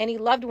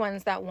loved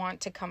ones that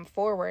want to come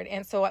forward?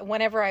 And so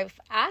whenever I've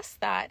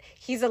asked that,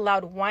 he's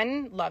allowed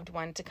one loved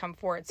one to come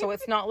forward. So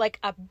it's not like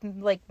a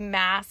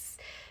mass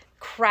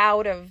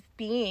crowd of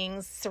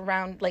beings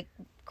surround, like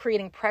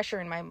creating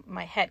pressure in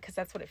my head, because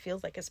that's what it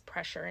feels like, is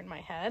pressure in my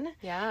head.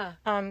 Yeah.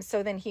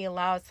 So then he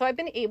allows, so I've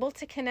been able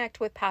to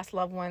connect with past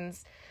loved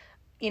ones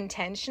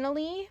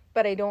intentionally,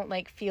 but I don't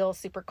like feel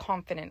super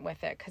confident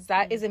with it, because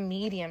that is a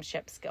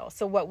mediumship skill.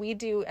 So what we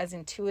do as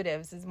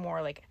intuitives is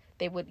more like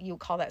you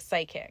call that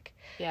psychic.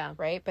 Yeah.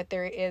 Right. But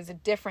there is a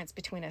difference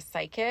between a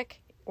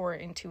psychic or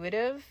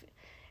intuitive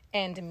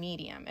and a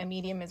medium. A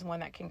medium is one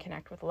that can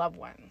connect with loved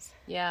ones.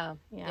 Yeah.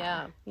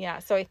 Yeah.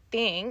 So I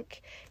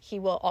think he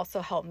will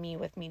also help me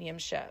with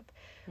mediumship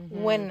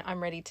when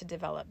I'm ready to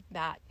develop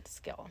that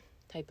skill.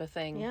 Type of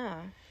thing. Yeah.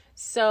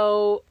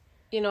 So,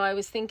 I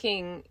was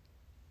thinking,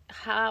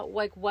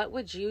 what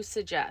would you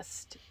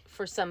suggest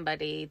for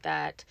somebody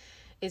that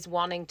is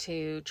wanting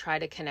to try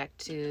to connect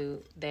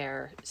to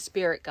their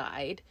spirit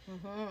guide?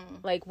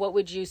 Like, what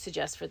would you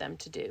suggest for them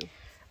to do?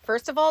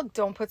 First of all,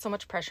 don't put so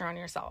much pressure on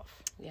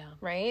yourself. Yeah.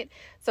 Right?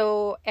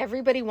 So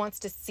everybody wants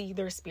to see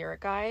their spirit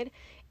guide,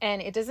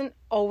 and it doesn't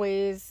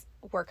always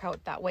work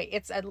out that way.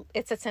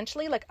 It's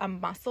essentially like a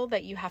muscle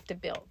that you have to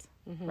build,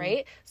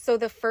 right? So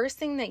the first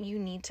thing that you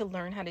need to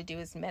learn how to do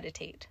is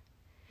meditate.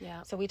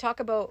 Yeah. So we talk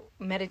about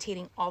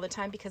meditating all the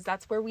time, because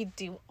that's where we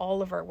do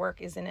all of our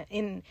work, is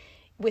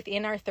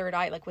within our third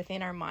eye, like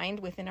within our mind,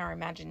 within our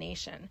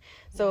imagination.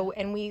 So,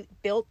 and we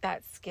built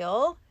that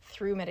skill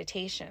through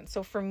meditation.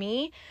 So for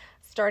me,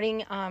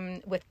 starting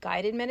with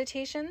guided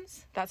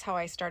meditations, that's how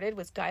I started,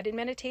 was guided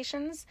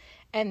meditations.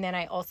 And then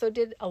I also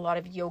did a lot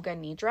of yoga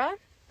nidra.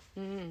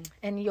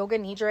 And yoga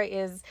nidra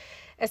is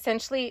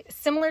essentially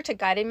similar to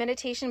guided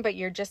meditation, but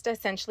you're just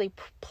essentially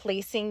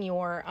placing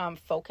your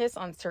focus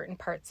on certain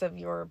parts of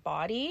your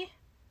body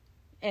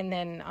and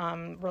then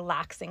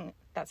relaxing.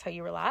 That's how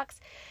you relax.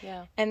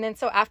 Yeah. And then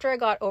so after I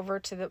got over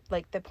to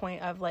the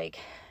point of like,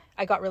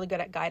 I got really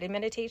good at guided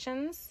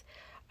meditations,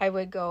 I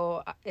would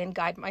go and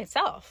guide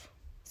myself.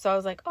 So I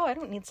was like, oh, I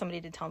don't need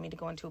somebody to tell me to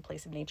go into a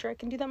place of nature. I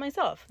can do that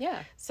myself.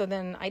 Yeah. So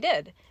then I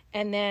did.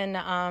 And then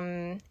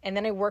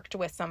I worked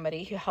with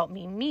somebody who helped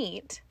me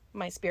meet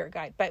my spirit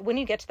guide. But when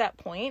you get to that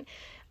point,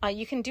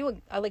 you can do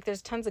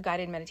there's tons of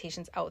guided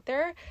meditations out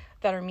there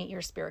that are meet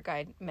your spirit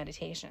guide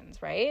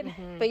meditations, right?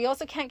 But you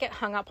also can't get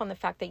hung up on the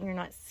fact that you're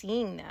not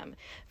seeing them.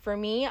 For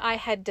me, I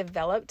had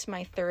developed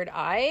my third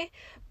eye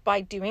by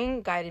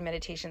doing guided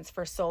meditations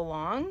for so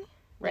long,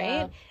 right?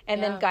 Yeah.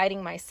 And then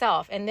guiding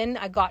myself. And then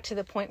I got to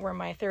the point where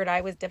my third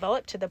eye was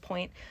developed to the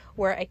point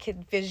where I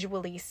could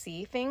visually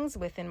see things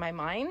within my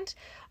mind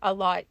a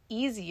lot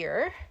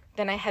easier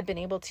than I had been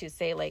able to,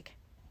 say, like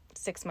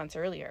 6 months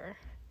earlier.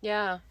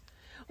 Yeah.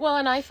 Well,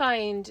 and I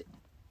find,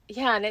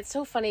 and it's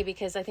so funny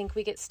because I think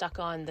we get stuck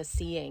on the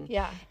seeing.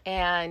 Yeah.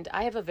 And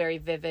I have a very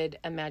vivid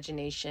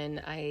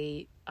imagination.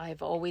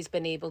 I've always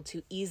been able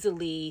to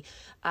easily,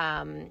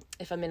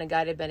 if I'm in a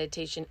guided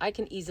meditation, I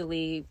can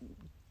easily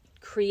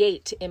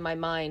create in my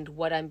mind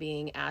what I'm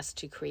being asked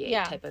to create,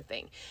 type of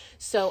thing.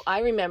 So I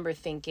remember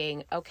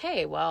thinking,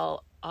 okay,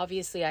 well,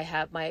 obviously I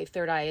have my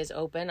third eye is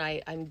open.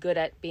 I'm good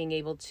at being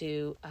able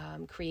to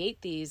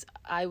create these.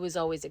 I was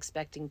always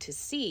expecting to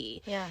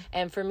see. Yeah.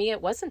 And for me,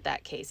 it wasn't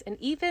that case. And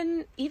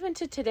even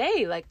to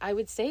today, like I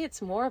would say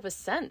it's more of a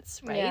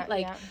sense, right? Yeah,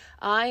 like yeah.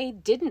 I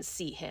didn't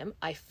see him.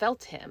 I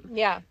felt him.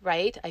 Yeah.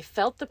 Right? I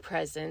felt the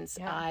presence.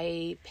 Yeah.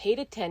 I paid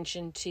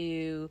attention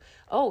to,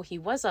 oh, he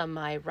was on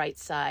my right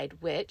side,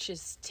 which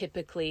is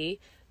typically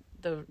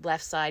the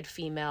left side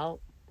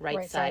female,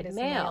 right side is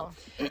male.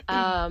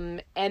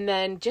 And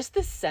then just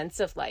the sense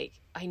of like,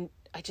 I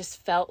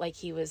just felt like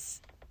he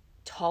was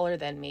taller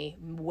than me,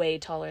 way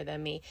taller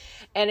than me.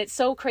 And it's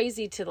so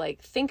crazy to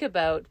like think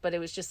about, but it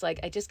was just like,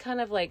 I just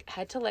kind of like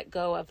had to let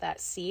go of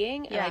that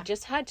seeing. And I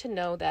just had to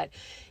know that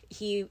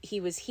he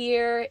was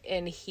here,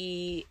 and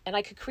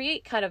I could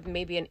create kind of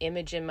maybe an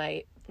image in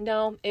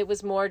it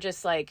was more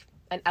just like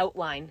an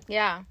outline.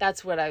 Yeah.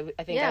 That's what I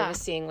think I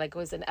was seeing, like,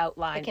 was an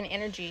outline. Like an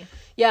energy.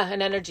 Yeah,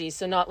 an energy.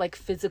 So not like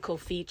physical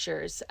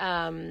features.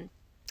 And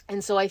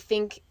so I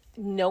think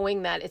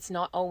knowing that it's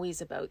not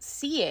always about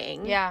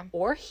seeing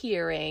or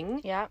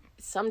hearing. Yeah.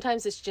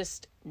 Sometimes it's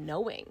just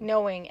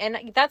knowing.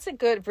 And that's a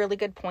really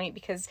good point,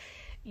 because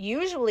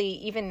usually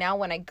even now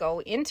when I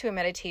go into a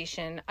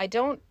meditation, I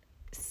don't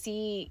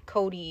see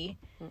Cody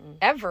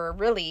ever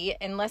really,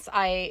 unless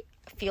I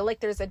feel like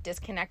there's a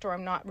disconnect or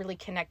I'm not really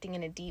connecting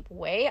in a deep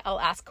way. I'll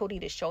ask Cody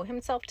to show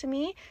himself to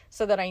me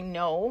so that I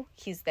know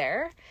he's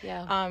there.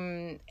 Yeah.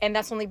 And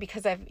that's only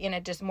because I'm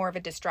in just more of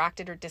a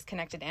distracted or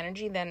disconnected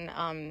energy than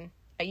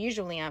I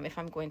usually am if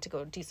I'm going to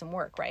go do some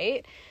work,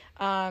 right?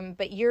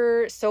 But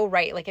you're so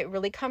right. Like, it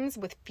really comes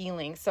with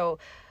feeling. So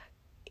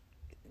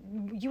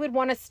you would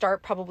want to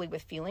start probably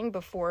with feeling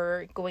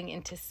before going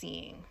into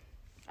seeing.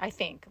 I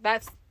think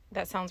that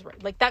sounds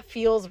right. Like, that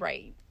feels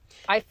right.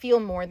 I feel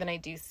more than I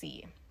do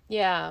see.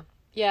 Yeah.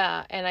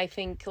 Yeah. And I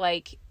think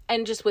like,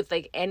 and just with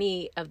like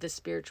any of the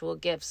spiritual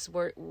gifts,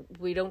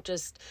 we don't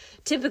just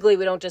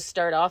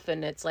start off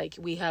and it's like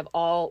we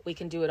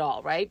can do it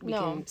all, right? We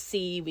can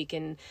see, we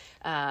can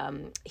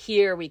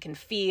hear, we can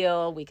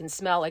feel, we can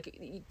smell.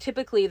 Like,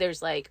 typically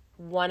there's like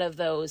one of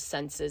those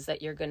senses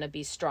that you're going to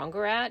be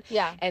stronger at.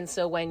 Yeah. And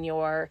so when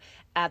you're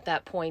at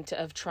that point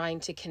of trying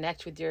to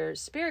connect with your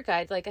spirit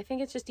guide, like, I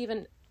think it's just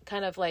even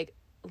kind of like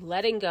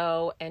letting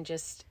go and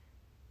just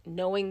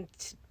knowing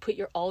to put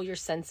all your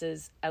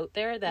senses out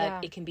there,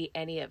 that it can be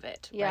any of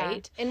it,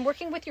 right? And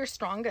working with your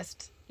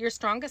strongest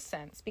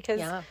sense,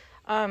 because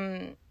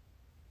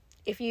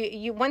if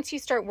you once you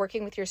start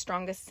working with your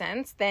strongest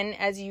sense, then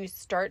as you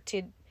start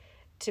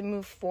to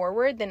move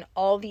forward, then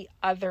all the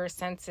other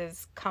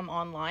senses come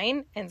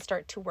online and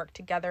start to work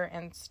together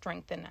and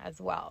strengthen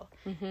as well,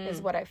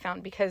 is what I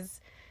found,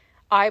 because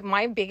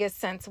my biggest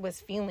sense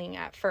was feeling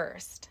at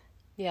first.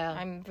 Yeah.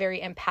 I'm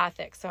very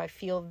empathic, so I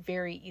feel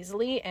very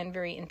easily and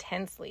very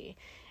intensely.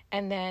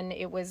 And then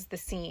it was the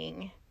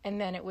seeing,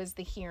 and then it was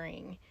the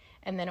hearing,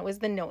 and then it was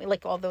the knowing,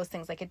 like all those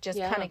things. Like, it just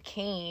kind of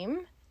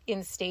came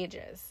in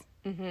stages,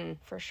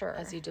 for sure.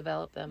 As you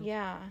develop them.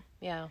 Yeah.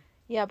 Yeah.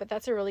 Yeah, but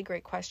that's a really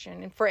great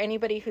question. And for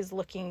anybody who's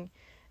looking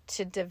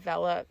to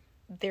develop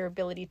their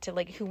ability to,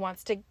 like, who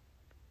wants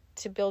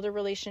to build a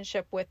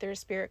relationship with their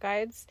spirit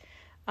guides,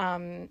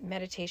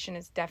 meditation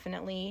is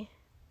definitely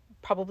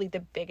probably the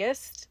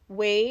biggest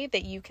way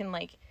that you can,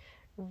 like,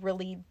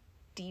 really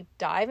deep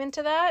dive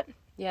into that.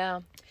 Yeah.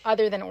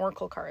 Other than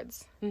oracle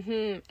cards.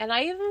 And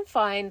I even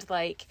find,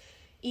 like,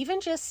 even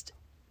just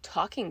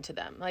talking to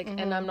them, like,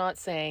 and I'm not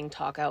saying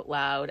talk out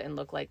loud and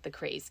look like the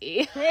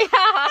crazy.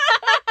 Yeah.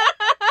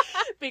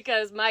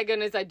 Because my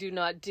goodness, I do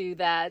not do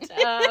that.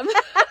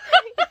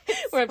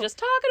 Where I'm just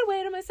talking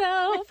away to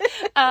myself.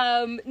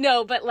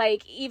 No, but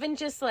like, even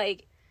just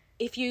like,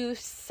 if you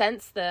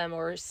sense them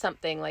or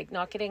something, like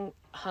not getting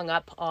hung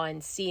up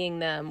on seeing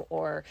them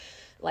or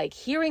like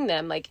hearing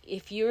them, like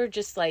if you're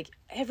just like,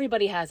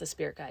 everybody has a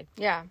spirit guide.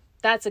 Yeah.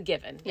 That's a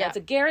given. Yeah. That's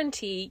a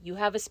guarantee. You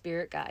have a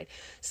spirit guide.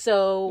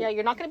 So yeah,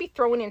 you're not going to be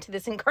thrown into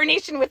this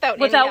incarnation without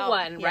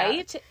one,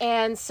 right?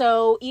 And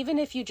so even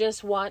if you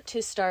just want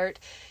to start,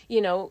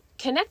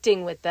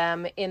 connecting with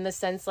them in the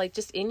sense, like,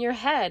 just in your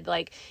head,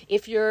 like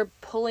if you're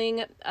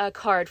pulling a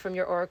card from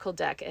your oracle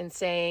deck and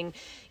saying,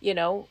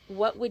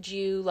 what would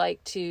you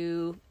like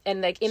to,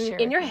 and like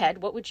in your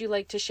head, what would you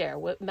like to share?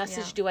 What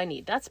message do I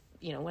need? That's,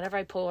 whenever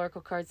I pull oracle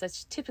cards,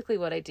 that's typically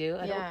what I do.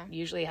 I don't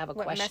usually have a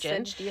question. What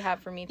message do you have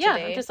for me today?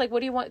 Yeah, I'm just like,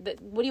 what do you want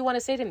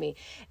to say to me?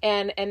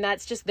 And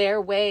that's just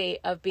their way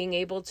of being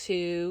able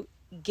to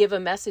give a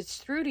message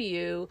through to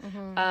you.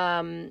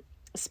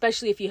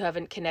 Especially if you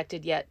haven't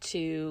connected yet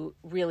to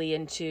really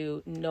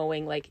into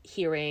knowing, like,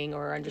 hearing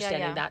or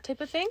understanding that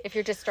type of thing. If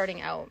you're just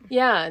starting out.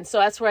 Yeah. And so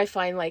that's where I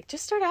find, like,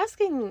 just start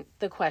asking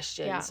the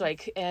questions,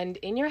 like, and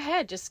in your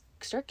head, just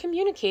start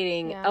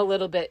communicating a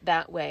little bit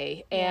that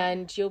way.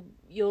 And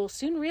you'll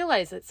soon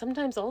realize that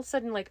sometimes all of a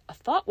sudden, like, a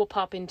thought will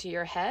pop into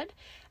your head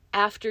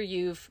after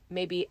you've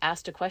maybe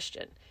asked a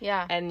question.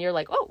 Yeah. And you're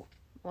like, oh,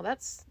 well,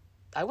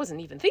 I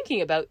wasn't even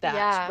thinking about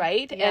that,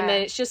 right? Yeah. And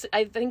then it's just,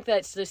 I think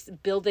that's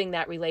just building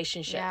that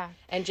relationship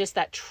and just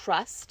that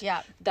trust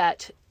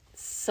that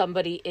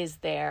somebody is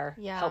there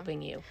Yeah.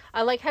 helping you.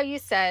 I like how you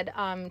said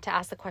to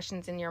ask the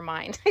questions in your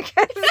mind.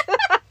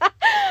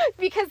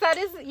 Because that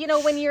is, you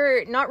know, when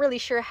you're not really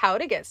sure how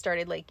to get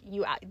started, like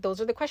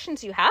those are the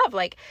questions you have.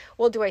 Like,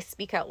 well, do I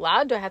speak out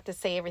loud? Do I have to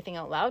say everything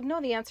out loud?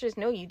 No, the answer is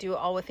no. You do it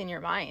all within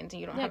your mind.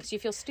 You don't have Because you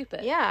feel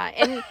stupid. Yeah,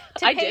 and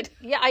I did.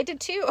 Yeah, I did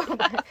too.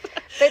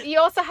 But you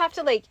also have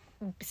to like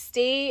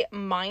stay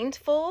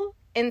mindful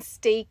and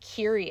stay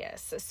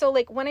curious. So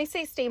like when I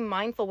say stay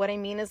mindful, what I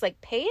mean is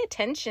like pay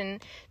attention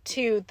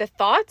to the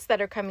thoughts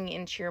that are coming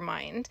into your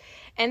mind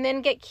and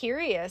then get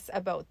curious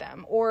about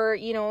them, or,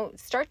 you know,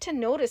 start to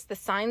notice the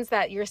signs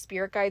that your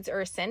spirit guides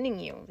are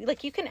sending you.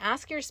 Like you can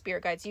ask your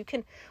spirit guides, you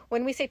can,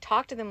 when we say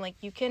talk to them, like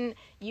you can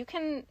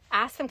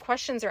ask them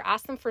questions or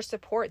ask them for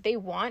support. They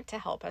want to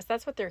help us.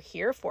 That's what they're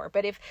here for.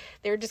 But if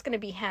they're just going to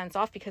be hands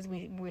off because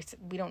we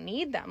don't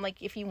need them,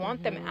 like if you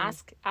want them,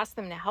 ask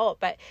them to help.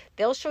 But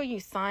they'll show you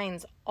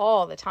signs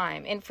all the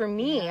time. And for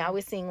me, I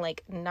was seeing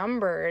like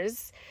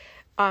numbers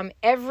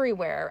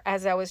everywhere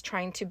as I was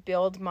trying to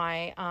build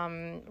my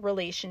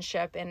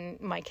relationship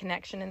and my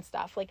connection and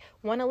stuff, like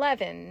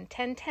 111,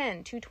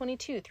 1010,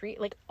 222, 3,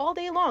 like all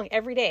day long,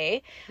 every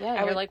day.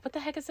 Yeah, you're like, what the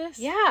heck is this?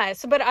 Yeah.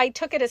 So, but I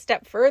took it a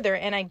step further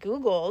and I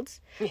Googled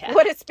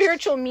what a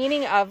spiritual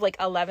meaning of like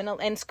 11 and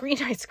I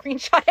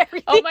screenshot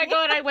everything. Oh my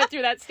God, I went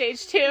through that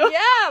stage too.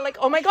 Yeah. Like,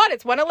 oh my God,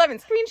 it's 111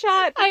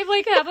 screenshot. I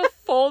like have a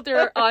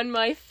folder on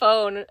my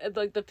phone,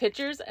 like the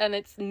pictures, and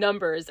it's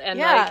numbers and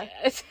like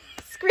it's...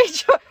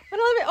 Screenshot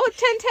 111,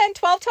 1010,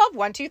 12 12,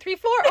 1 2 3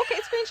 4. Okay,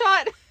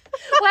 screenshot.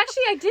 Well,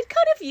 actually, I did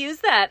kind of use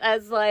that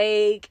as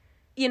like,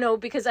 you know,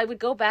 because I would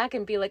go back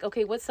and be like,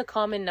 okay, what's the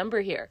common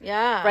number here?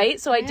 Yeah. Right?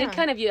 So I did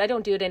kind of use, I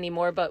don't do it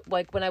anymore, but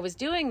like when I was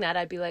doing that,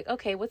 I'd be like,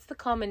 okay, what's the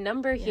common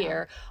number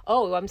here?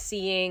 Oh, I'm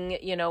seeing,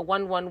 you know,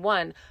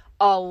 111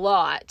 a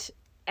lot.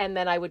 And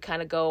then I would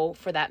kind of go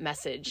for that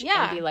message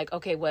and be like,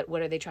 okay, what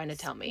are they trying to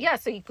tell me? Yeah.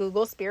 So you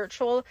Google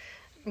spiritual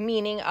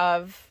meaning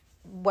of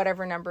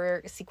whatever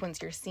number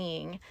sequence you're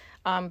seeing.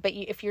 But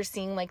if you're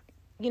seeing like,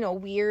 you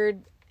know,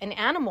 an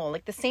animal,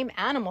 like the same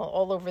animal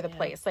all over the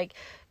place, like,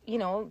 you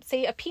know,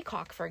 say a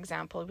peacock, for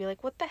example, be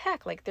like, what the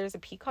heck? Like there's a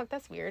peacock.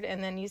 That's weird.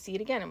 And then you see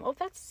it again and, oh,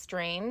 that's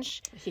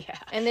strange. Yeah.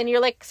 And then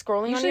you're like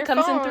scrolling on your phone.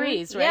 Usually comes in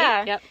threes, right?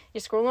 Yeah. Yep.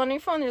 You're scrolling on your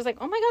phone. And you're like,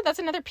 oh my God, that's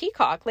another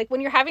peacock. Like when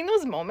you're having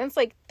those moments,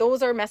 like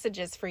those are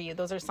messages for you.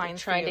 Those are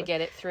signs trying for you. to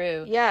get it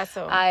through. Yeah.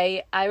 So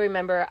I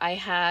remember I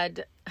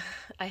had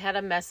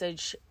a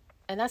message,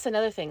 and that's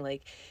another thing,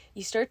 like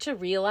you start to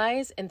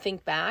realize and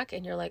think back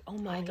and you're like, oh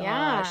my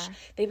gosh,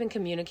 he's been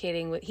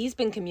communicating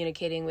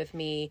with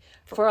me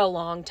for a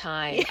long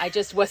time. I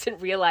just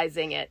wasn't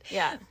realizing it.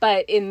 Yeah.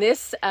 But in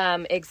this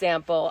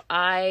example,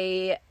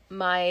 I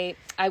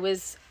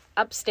was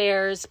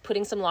upstairs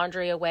putting some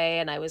laundry away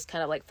and I was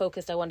kind of like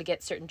focused. I wanted to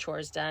get certain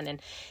chores done,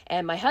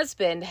 and my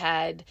husband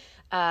had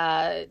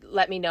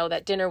let me know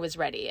that dinner was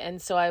ready.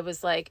 And so I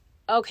was like,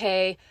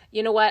 okay,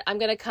 you know what? I'm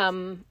going to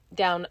come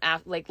down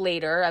like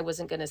later. I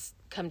wasn't going to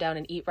come down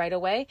and eat right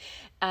away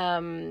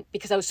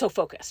because I was so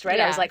focused, right?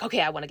 Yeah. I was like,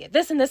 okay, I want to get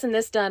this and this and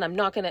this done. I'm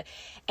not going to.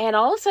 And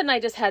all of a sudden I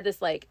just had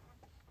this like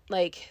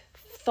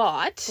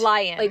thought. Fly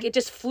in. Like it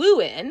just flew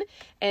in,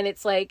 and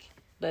it's like,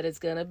 but it's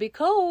going to be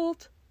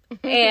cold.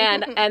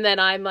 and then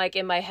I'm like,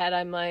 in my head,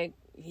 I'm like,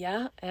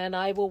 yeah, and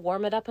I will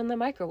warm it up in the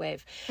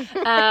microwave.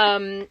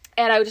 And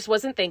I just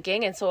wasn't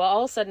thinking. And so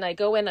all of a sudden I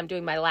go in, I'm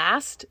doing my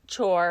last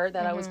chore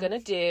that I was going to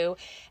do,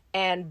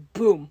 and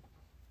boom,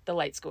 the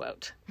lights go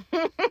out.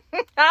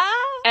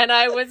 And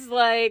I was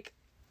like,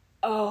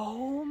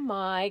 oh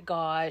my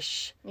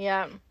gosh.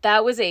 Yeah.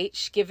 That was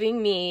H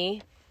giving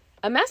me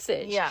a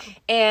message. Yeah.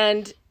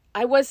 And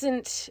I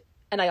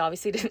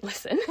obviously didn't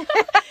listen.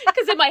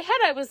 Because in my head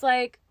I was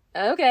like,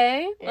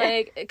 okay,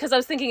 like, because I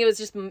was thinking it was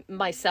just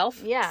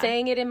myself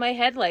saying it in my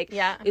head, like,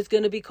 it's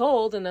gonna be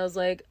cold, and I was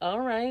like, all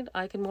right,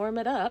 I can warm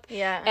it up.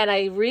 And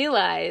I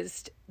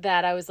realized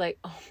that I was like,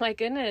 oh my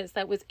goodness,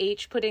 that was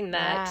H putting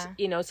that,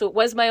 you know, so it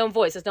was my own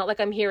voice. It's not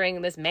like I'm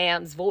hearing this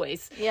man's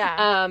voice.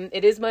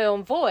 It is my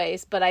own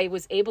voice, but I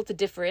was able to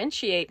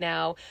differentiate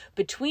now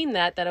between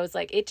that I was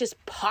like, it just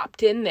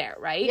popped in there,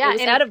 right? It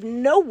was out of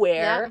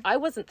nowhere. I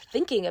wasn't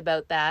thinking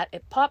about that.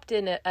 It popped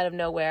in out of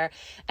nowhere,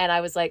 and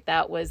I was like,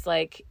 that was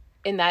like,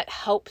 and that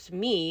helped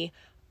me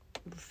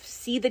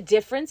see the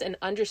difference and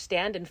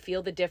understand and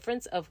feel the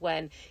difference of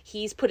when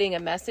he's putting a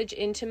message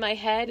into my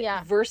head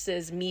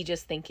versus me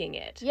just thinking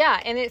it. Yeah.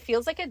 And it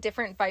feels like a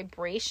different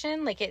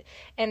vibration,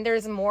 and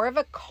there's more of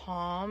a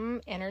calm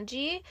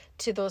energy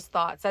to those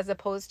thoughts as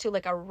opposed to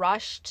like a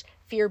rushed,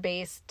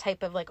 fear-based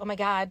type of like, oh my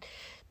God,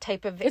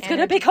 type of it's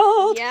gonna be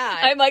cold. Yeah.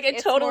 I'm like,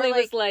 it totally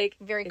was like,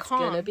 very it's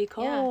calm. It's gonna be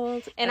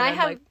cold. Yeah. And I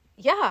have,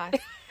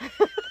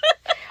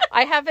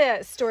 I have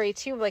a story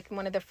too, like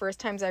one of the first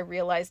times I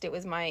realized it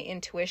was my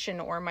intuition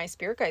or my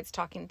spirit guides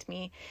talking to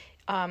me.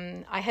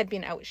 I had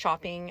been out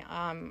shopping.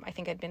 I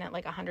think I'd been at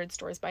like 100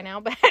 stores by now,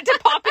 but I had to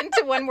pop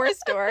into one more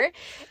store.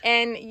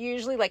 And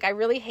usually, like, I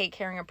really hate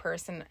carrying a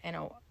purse in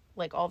a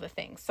like all the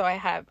things. So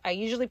I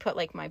usually put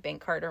like my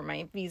bank card or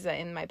my Visa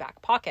in my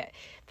back pocket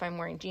if I'm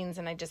wearing jeans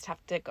and I just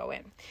have to go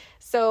in.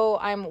 So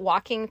I'm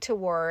walking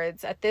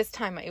towards, at this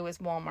time it was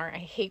Walmart. I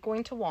hate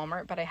going to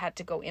Walmart, but I had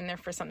to go in there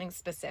for something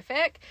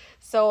specific.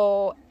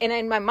 So, and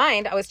in my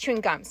mind, I was chewing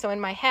gum. So in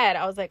my head,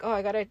 I was like, oh,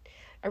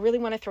 I really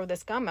want to throw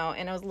this gum out.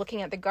 And I was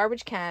looking at the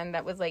garbage can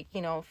that was like,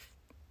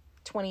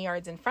 20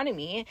 yards in front of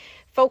me,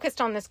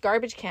 focused on this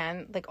garbage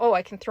can, like, oh,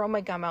 I can throw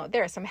my gum out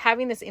there. So I'm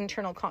having this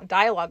internal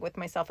dialogue with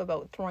myself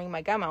about throwing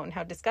my gum out and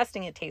how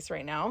disgusting it tastes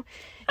right now.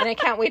 And I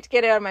can't wait to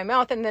get it out of my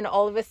mouth. And then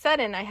all of a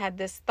sudden I had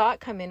this thought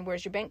come in,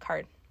 where's your bank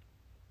card?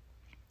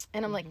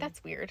 And I'm like,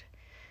 that's weird.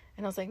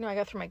 And I was like, no, I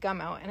got to throw my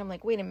gum out. And I'm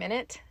like, wait a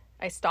minute.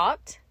 I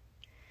stopped.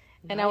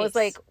 And I was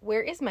like,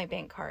 where is my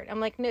bank card? I'm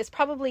like, no, it's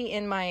probably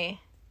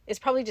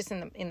just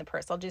in the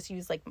purse. I'll just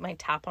use like my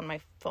tap on my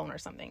phone or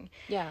something.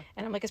 Yeah.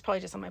 And I'm like, it's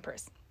probably just on my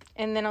purse.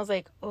 And then I was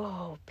like,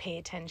 oh, pay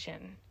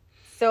attention.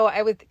 So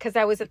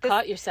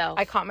caught yourself.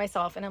 I caught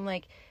myself and I'm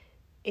like,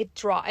 it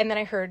dropped. And then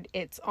I heard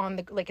it's on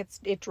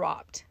it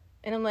dropped.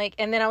 And I'm like,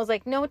 and then I was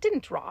like, no, it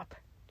didn't drop.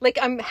 Like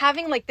I'm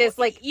having like this,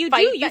 like you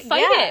fight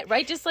it,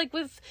 right? Just like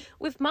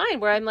with mine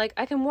where I'm like,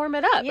 I can warm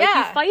it up. Yeah. Like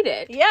you fight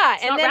it. Yeah.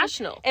 It's not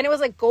rational. And it was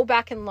like, go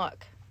back and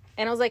look.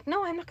 And I was like,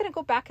 no, I'm not going to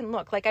go back and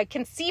look. Like, I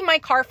can see my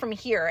car from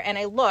here. And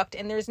I looked,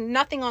 and there's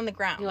nothing on the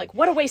ground. You're like,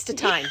 what a waste of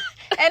time.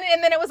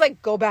 and then it was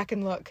like, go back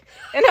and look.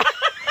 And I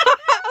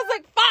was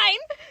like, fine.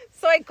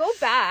 So I go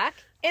back,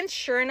 and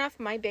sure enough,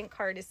 my bank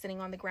card is sitting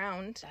on the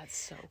ground. That's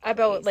so crazy.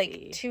 About,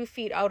 like, 2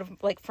 feet out of,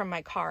 like, from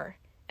my car.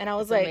 And I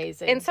was That's like,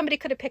 amazing. And somebody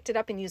could have picked it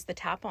up and used the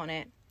tap on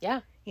it.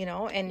 Yeah.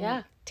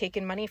 And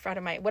taken money out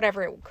of my,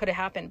 whatever it could have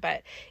happened.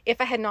 But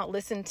if I had not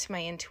listened to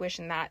my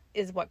intuition, that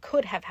is what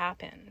could have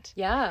happened.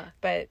 Yeah.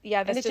 But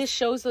yeah, that's and it just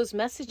shows those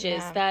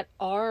messages that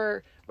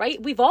are,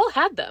 right? We've all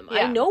had them.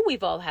 Yeah. I know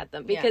we've all had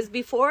them because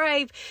before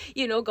I've,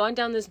 gone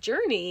down this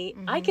journey,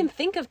 I can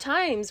think of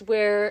times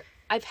where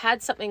I've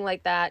had something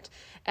like that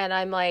and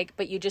I'm like,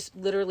 but you just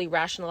literally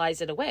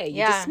rationalize it away.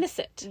 You dismiss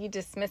it. You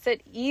dismiss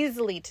it,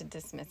 easily to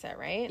dismiss it,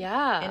 right?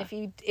 Yeah.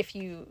 And if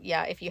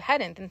you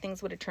hadn't, then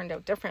things would have turned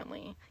out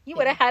differently. You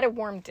would have had a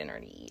warm dinner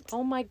to eat.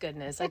 Oh my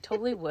goodness. I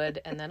totally would.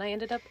 And then I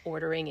ended up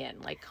ordering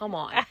in. Like, come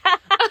on.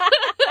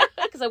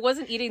 Because I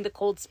wasn't eating the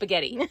cold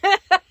spaghetti.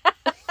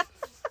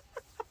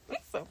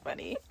 So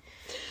funny.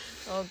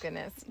 Oh,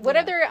 goodness. What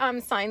other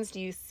signs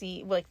do you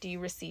see, do you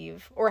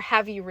receive or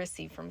have you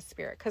received from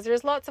spirit? Because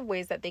there's lots of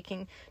ways that they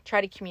can try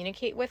to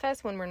communicate with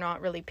us when we're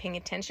not really paying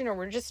attention or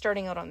we're just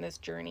starting out on this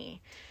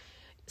journey.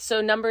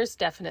 So numbers,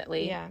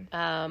 definitely. Yeah.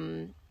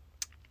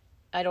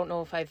 I don't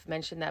know if I've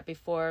mentioned that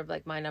before.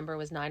 Like my number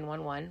was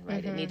 911,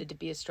 right? It needed to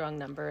be a strong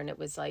number. And it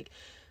was like,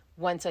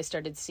 once I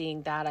started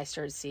seeing that, I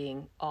started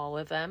seeing all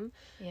of them.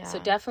 Yeah. So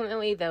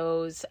definitely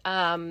those.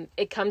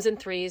 It comes in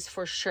threes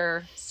for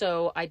sure.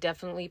 So I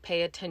definitely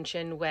pay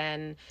attention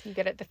when you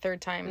get it the third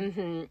time.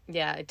 Mm-hmm.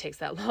 Yeah, it takes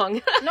that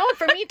long. No,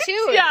 for me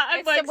too. Yeah,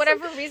 it's like,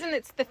 whatever reason,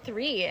 it's the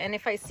 3. And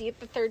if I see it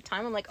the third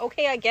time, I'm like,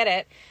 okay, I get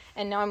it.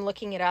 And now I'm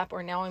looking it up,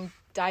 or now I'm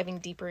diving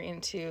deeper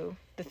into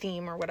the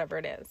theme or whatever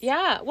it is.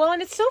 Yeah. Well,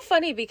 and it's so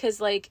funny because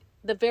like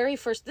the very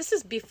first, this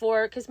is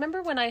before, because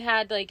remember when I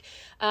had like,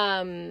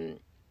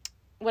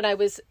 when I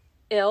was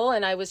ill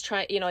and I was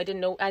trying, I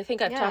didn't know, I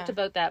think I've talked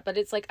about that, but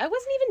it's like, I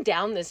wasn't even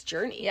down this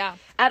journey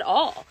at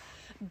all.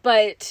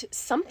 But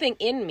something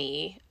in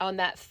me on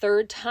that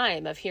third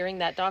time of hearing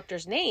that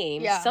doctor's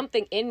name,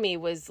 something in me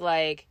was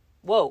like,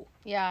 whoa,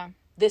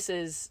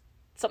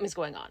 something's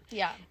going on.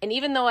 Yeah. And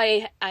even though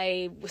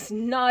I was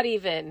not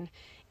even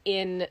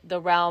in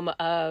the realm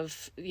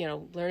of,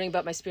 learning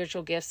about my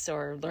spiritual gifts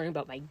or learning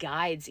about my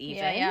guides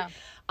even,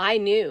 I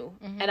knew.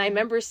 Mm-hmm. And I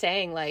remember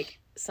saying like,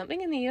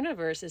 something in the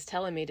universe is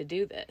telling me to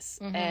do this.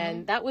 Mm-hmm.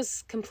 And that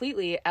was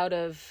completely out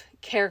of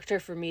character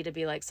for me to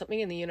be like, something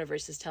in the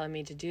universe is telling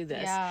me to do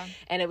this. Yeah.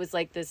 And it was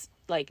like this,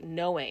 like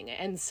knowing.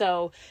 And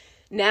so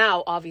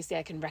now obviously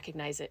I can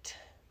recognize it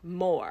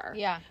more.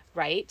 Yeah.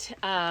 Right.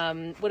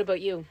 What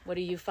about you? What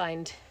do you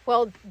find?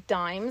 Well,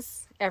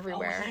 dimes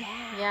everywhere.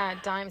 Oh, yeah,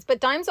 dimes. But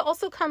dimes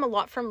also come a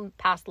lot from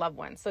past loved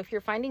ones. So if you're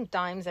finding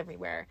dimes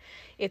everywhere,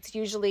 it's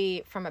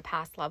usually from a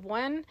past loved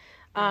one.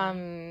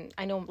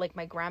 I know like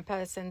my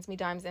grandpa sends me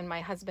dimes and my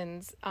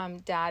husband's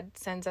dad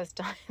sends us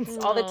dimes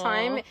all the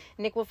time.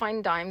 Nick will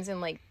find dimes in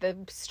like the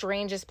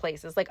strangest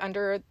places, like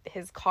under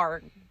his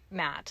car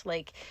mat,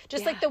 like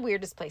just like the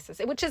weirdest places,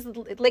 which is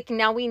like,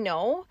 now we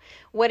know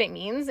what it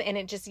means, and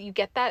it just, you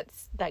get that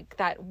like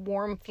that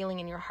warm feeling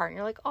in your heart and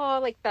you're like, oh,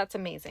 like that's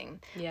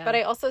amazing. Yeah. But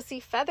I also see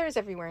feathers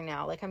everywhere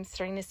now. Like I'm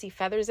starting to see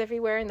feathers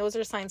everywhere, and those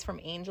are signs from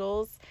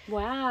angels.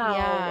 Wow.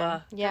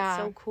 Yeah.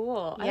 That's so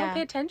cool. I don't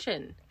pay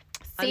attention.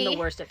 I'm the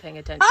worst at paying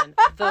attention.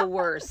 The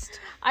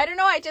worst. I don't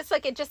know. I just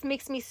like, it just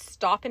makes me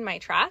stop in my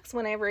tracks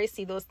whenever I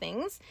see those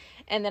things.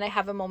 And then I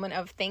have a moment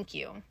of thank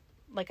you.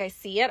 Like I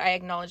see it, I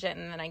acknowledge it,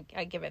 and then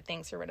I give it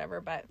thanks or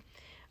whatever. But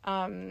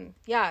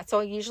so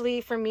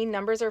usually for me,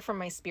 numbers are from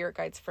my spirit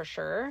guides for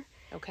sure.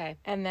 Okay.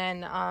 And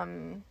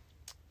then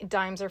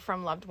dimes are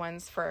from loved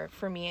ones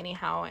for me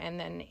anyhow. And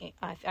then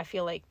I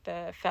feel like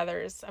the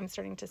feathers, I'm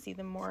starting to see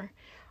them more,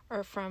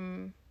 or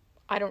from,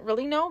 I don't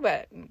really know,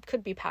 but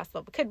could be past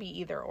level, could be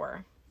either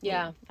or.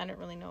 Yeah. I don't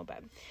really know,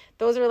 but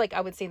those are like,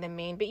 I would say the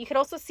main, but you could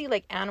also see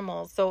like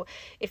animals. So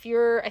if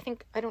you're,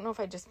 I don't know if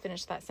I just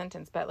finished that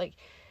sentence, but like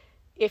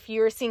if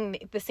you're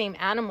seeing the same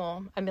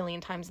animal a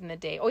million times in the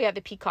day, oh yeah, the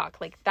peacock,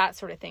 like that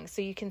sort of thing.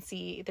 So you can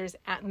see there's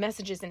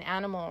messages in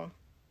animals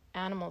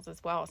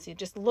as well. So you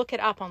just look it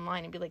up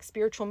online and be like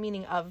spiritual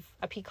meaning of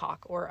a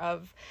peacock or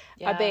of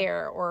a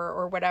bear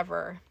or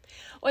whatever.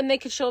 And they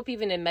could show up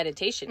even in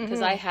meditation,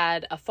 because I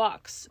had a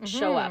fox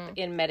show up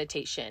in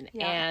meditation,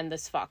 and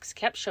this fox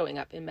kept showing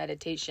up in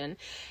meditation.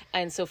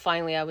 And so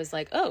finally I was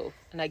like, oh,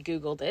 and I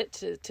Googled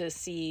it to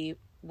see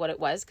what it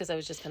was, because I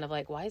was just kind of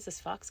like, why does this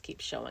fox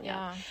keep showing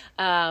up?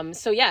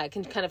 So yeah, it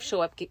can kind of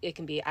show up. It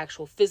can be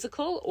actual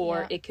physical,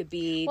 or it could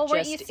be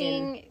weren't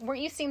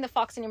you seeing the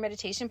fox in your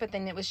meditation, but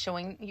then it was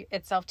showing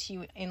itself to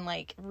you in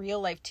like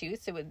real life too?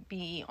 So it would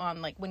be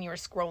on like when you were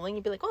scrolling,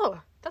 you'd be like, oh,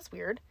 that's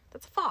weird,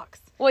 that's a fox.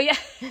 Well, yeah.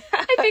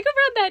 I think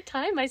around that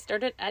time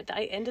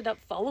I ended up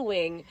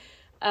following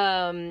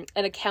an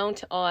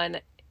account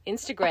on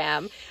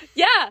Instagram,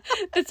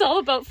 it's all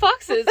about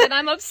foxes, and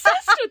I'm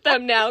obsessed with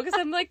them now, because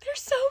I'm like, they're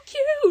so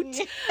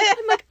cute.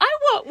 I'm like, I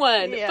want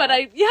one. But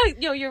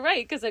you're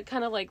right, because it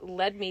kind of like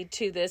led me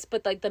to this.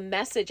 But like the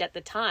message at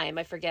the time,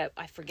 I forget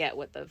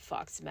what the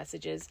fox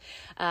message is,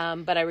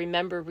 but I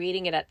remember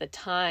reading it at the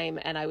time,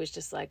 and I was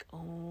just like,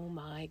 oh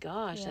my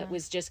gosh, that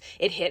was just,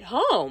 it hit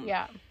home.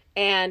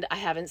 And I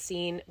haven't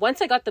seen,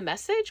 once I got the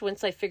message,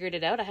 once I figured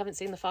it out, I haven't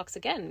seen the fox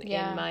again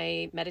in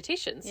my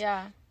meditations.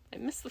 I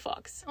miss the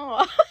fox.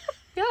 Oh,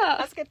 yeah,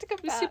 that's good to come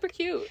back. It was super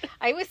cute.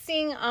 I was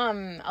seeing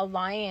a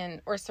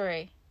lion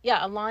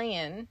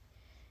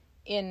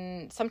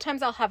in.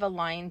 Sometimes I'll have a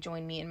lion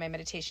join me in my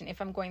meditation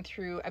if I'm going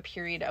through a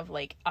period of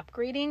like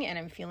upgrading and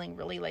I'm feeling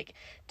really like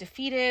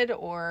defeated,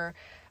 or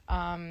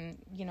I'm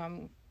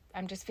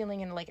just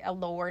feeling in like a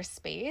lower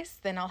space.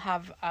 Then I'll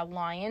have a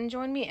lion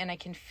join me, and I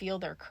can feel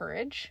their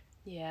courage.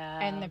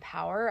 And the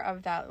power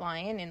of that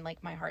lion in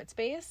like my heart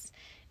space.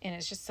 And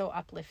it's just so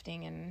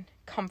uplifting and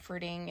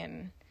comforting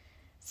and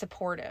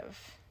supportive.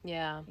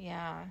 Yeah.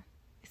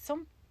 It's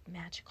so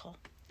magical.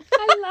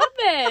 I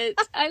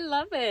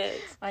love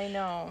it. I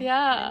know.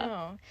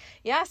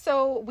 Yeah.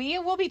 So we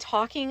will be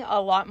talking a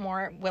lot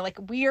more.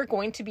 We are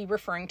going to be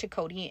referring to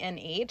Cody and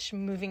H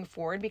moving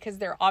forward, because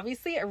they're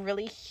obviously a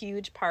really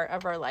huge part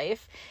of our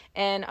life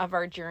and of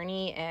our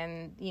journey.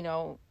 And,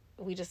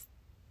 we just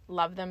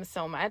love them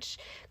so much.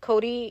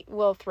 Cody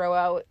will throw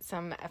out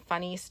some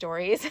funny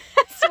stories,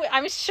 so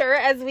I'm sure,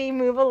 as we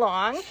move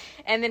along,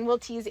 and then we'll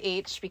tease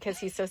H because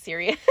he's so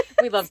serious.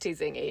 We love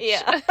teasing H.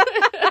 Yeah.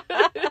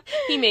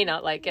 He may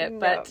not like it,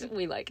 but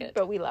we like it.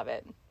 But we love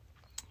it.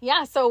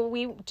 Yeah, so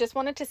we just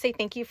wanted to say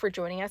thank you for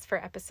joining us for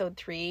episode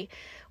 3.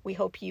 We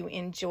hope you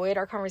enjoyed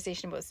our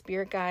conversation about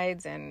spirit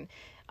guides and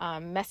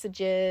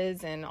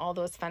messages and all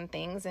those fun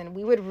things. And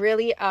we would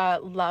really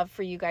love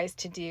for you guys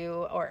to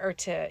do, or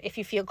to, if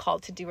you feel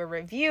called to do a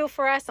review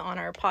for us on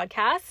our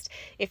podcast.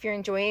 If you're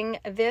enjoying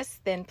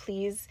this, then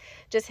please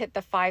just hit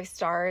the 5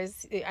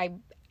 stars.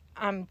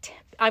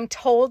 I'm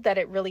told that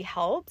it really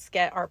helps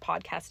get our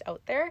podcast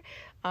out there,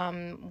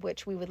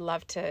 which we would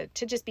love to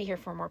just be here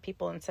for more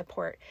people and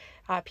support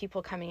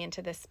people coming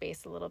into this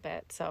space a little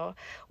bit. So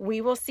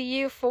we will see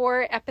you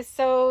for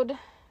episode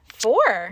 4.